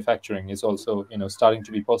space manufacturing is also starting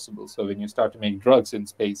to be possible. So when you start to make drugs in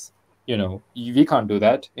space, we can't do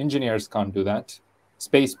that, engineers can't do that,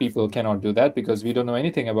 space people cannot do that, because we don't know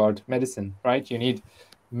anything about medicine, right? You need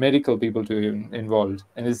medical people to be involved.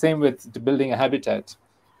 And the same with building a habitat.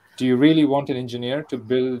 Do you really want an engineer to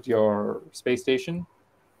build your space station?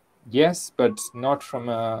 Yes, but not from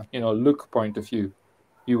a look point of view.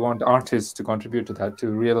 You want artists to contribute to that, to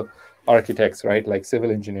real architects, right? Like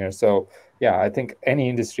civil engineers. So yeah, I think any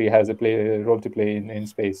industry has a role to play in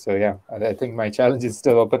space. So yeah, I think my challenge is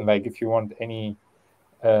still open. Like if you want any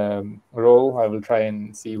role, I will try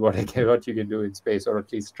and see what you can do in space, or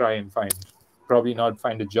at least try and find. Probably not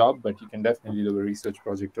find a job, but you can definitely do a research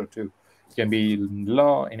project or two. It can be in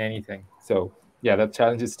law, in anything. So yeah, that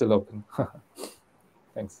challenge is still open.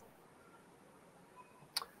 Thanks.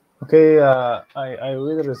 Okay, I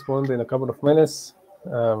will respond in a couple of minutes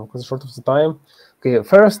because short of the time. Okay,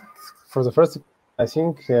 first, for the first, I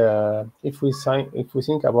think if we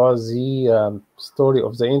think about the story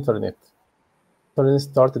of the internet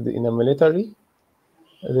started in a military,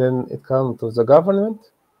 then it come to the government,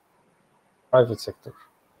 private sector.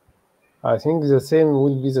 I think the same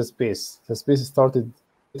will be the space. The space started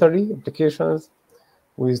military applications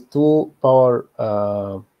with two power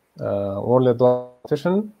worldwide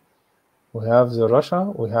competition. We have the Russia,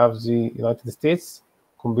 we have the United States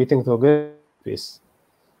competing together in space.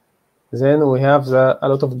 Then we have a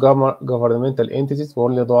lot of governmental entities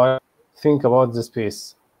worldwide think about the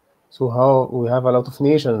space. So how we have a lot of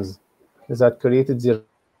nations that created their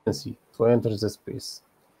agency to enter the space.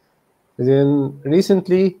 Then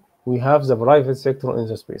recently we have the private sector in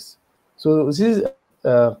the space. So this is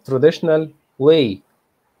a traditional way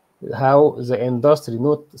how the industry,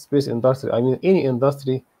 not space industry, I mean any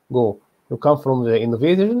industry go. You come from the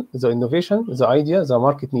innovation, the idea, the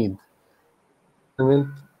market need. Government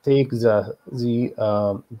take the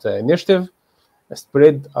initiative,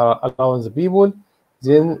 spread around the people.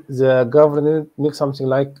 Then the government makes something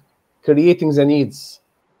like creating the needs.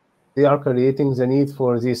 They are creating the need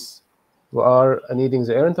for this. We are needing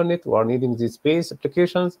the internet. We are needing the space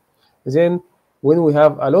applications. Then when we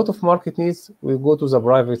have a lot of market needs, we go to the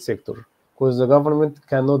private sector because the government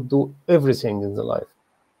cannot do everything in the life.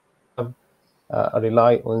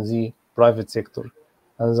 Rely on the private sector,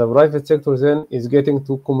 and the private sector then is getting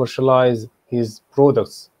to commercialize his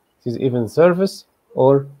products, his even service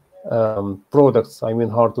or products. I mean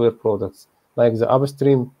hardware products, like the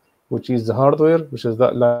upstream, which is the hardware, which is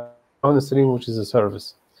the downstream, which is the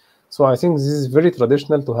service. So I think this is very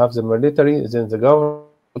traditional to have the military, then the government,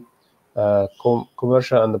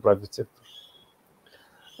 commercial, and the private sector.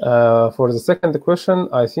 For the second question,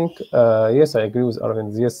 I think yes, I agree with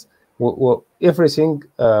Arvind. Yes, everything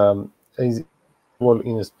is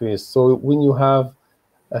in space. So when you have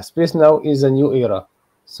space now is a new era.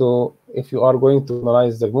 So if you are going to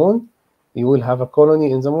analyze the moon, you will have a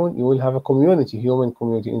colony in the moon. You will have a community, human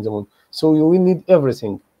community in the moon. So you will need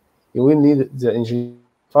everything. You will need the engineer,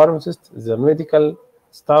 pharmacist, the medical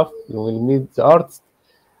staff. You will need the arts.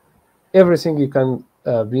 Everything you can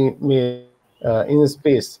be made in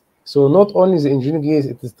space. So not only the engineering, yes,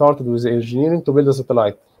 it started with the engineering to build a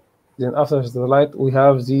satellite. Then after the satellite, we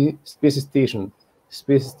have the space station.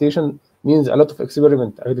 Space station means a lot of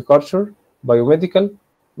experiment, agriculture, biomedical,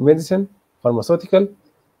 medicine, pharmaceutical,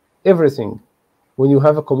 everything. When you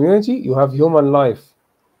have a community, you have human life.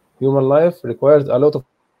 Human life requires a lot of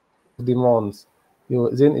demands.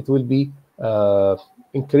 Then it will be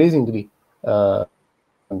increasingly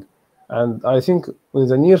and I think in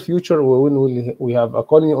the near future, when we have a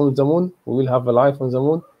colony on the moon, we will have a life on the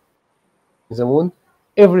moon. In the moon,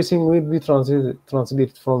 everything will be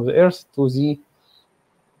translated from the Earth to the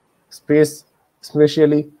space,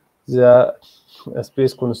 especially the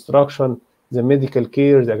space construction, the medical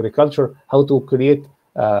care, the agriculture, how to create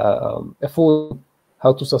a food,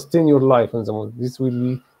 how to sustain your life on the moon. This will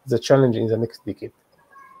be the challenge in the next decade.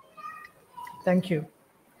 Thank you.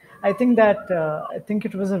 I think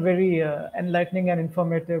it was a very enlightening and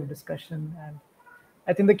informative discussion, and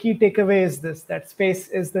I think the key takeaway is this: that space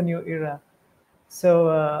is the new era.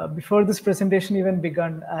 So before this presentation even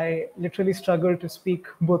began, I literally struggled to speak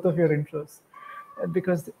both of your intros.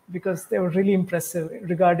 because they were really impressive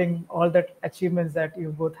regarding all that achievements that you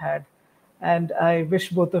both had. And I wish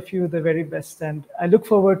both of you the very best. And I look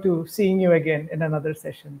forward to seeing you again in another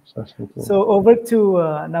session. Thank you. So over to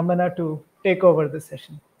Namana to take over the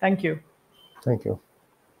session. Thank you. Thank you.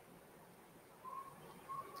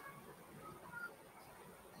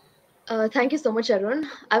 Thank you so much, Arun.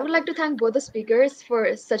 I would like to thank both the speakers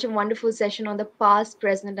for such a wonderful session on the past,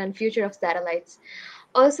 present, and future of satellites.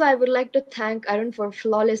 Also, I would like to thank Arun for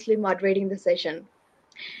flawlessly moderating the session.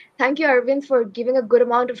 Thank you, Arvind, for giving a good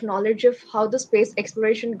amount of knowledge of how the space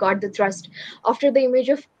exploration got the thrust after the image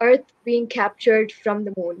of Earth being captured from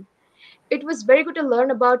the moon. It was very good to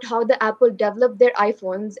learn about how the Apple developed their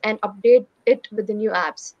iPhones and update it with the new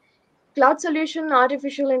apps. Cloud solution,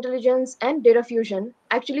 artificial intelligence, and data fusion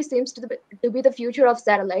actually seems to be the future of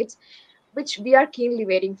satellites, which we are keenly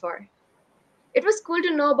waiting for. It was cool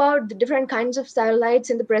to know about the different kinds of satellites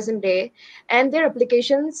in the present day and their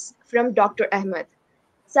applications from Dr. Ahmed.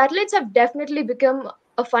 Satellites have definitely become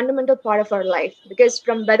a fundamental part of our life because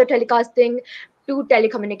from weather telecasting to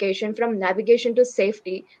telecommunication, from navigation to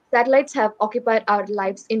safety, satellites have occupied our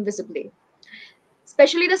lives invisibly.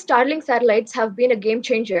 Especially the Starlink satellites have been a game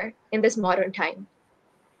changer in this modern time.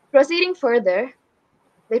 Proceeding further,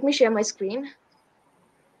 let me share my screen.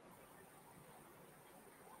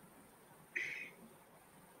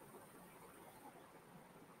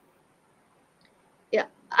 Yeah,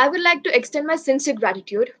 I would like to extend my sincere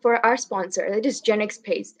gratitude for our sponsor, that is Genex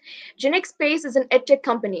Space. Genex Space is an edtech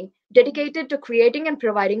company dedicated to creating and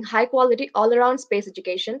providing high quality all around space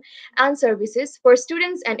education and services for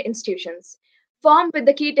students and institutions. Formed with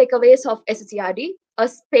the key takeaways of SSERD, a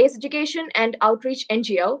space education and outreach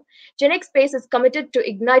NGO, Genex Space is committed to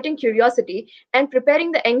igniting curiosity and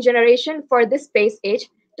preparing the young generation for this space age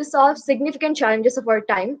to solve significant challenges of our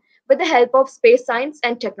time with the help of space science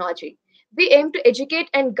and technology. We aim to educate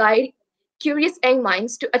and guide curious young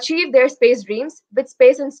minds to achieve their space dreams with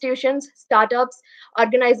space institutions, startups,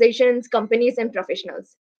 organizations, companies, and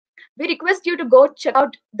professionals. We request you to go check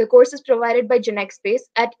out the courses provided by Genex Space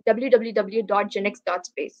at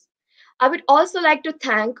www.genex.space. I would also like to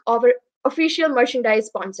thank our official merchandise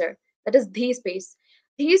sponsor, that is The Space.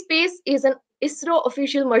 The Space is an ISRO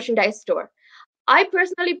official merchandise store. I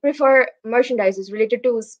personally prefer merchandises related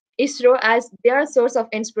to ISRO as they are a source of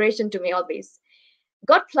inspiration to me always.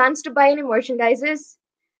 Got plans to buy any merchandises?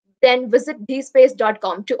 Then visit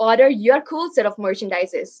dspace.com to order your cool set of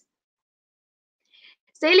merchandises.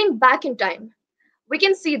 Sailing back in time, we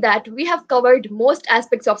can see that we have covered most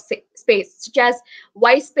aspects of space, such as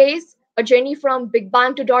why space, a journey from Big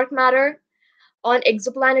Bang to dark matter, on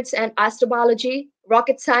exoplanets and astrobiology,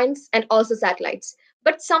 rocket science, and also satellites.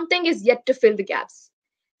 But something is yet to fill the gaps.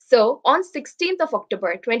 So, on 16th of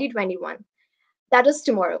October 2021, that is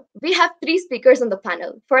tomorrow, we have three speakers on the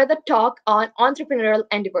panel for the talk on entrepreneurial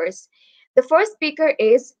endeavors. The first speaker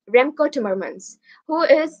is Remco Timmermans, who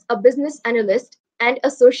is a business analyst and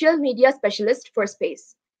a social media specialist for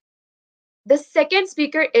space. The second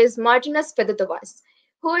speaker is Martinas Fedotovas,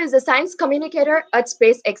 who is a science communicator at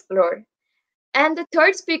Space Explorer. And the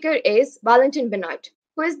third speaker is Valentin Benoit,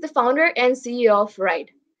 who is the founder and CEO of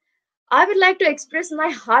RIDE. I would like to express my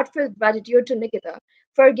heartfelt gratitude to Nikita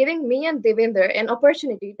for giving me and Devender an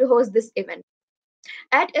opportunity to host this event.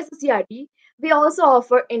 At SSERD, we also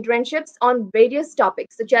offer internships on various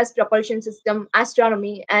topics such as propulsion system,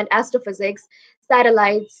 astronomy and astrophysics,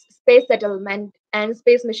 satellites, space settlement, and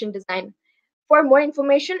space mission design. For more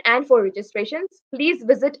information and for registrations, please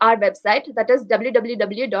visit our website, that is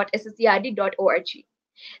www.sscrd.org.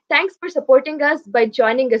 Thanks for supporting us by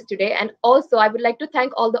joining us today. And also, I would like to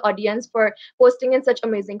thank all the audience for posting in such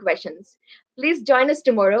amazing questions. Please join us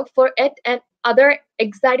tomorrow for yet another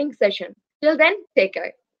exciting session. Till then, take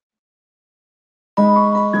care.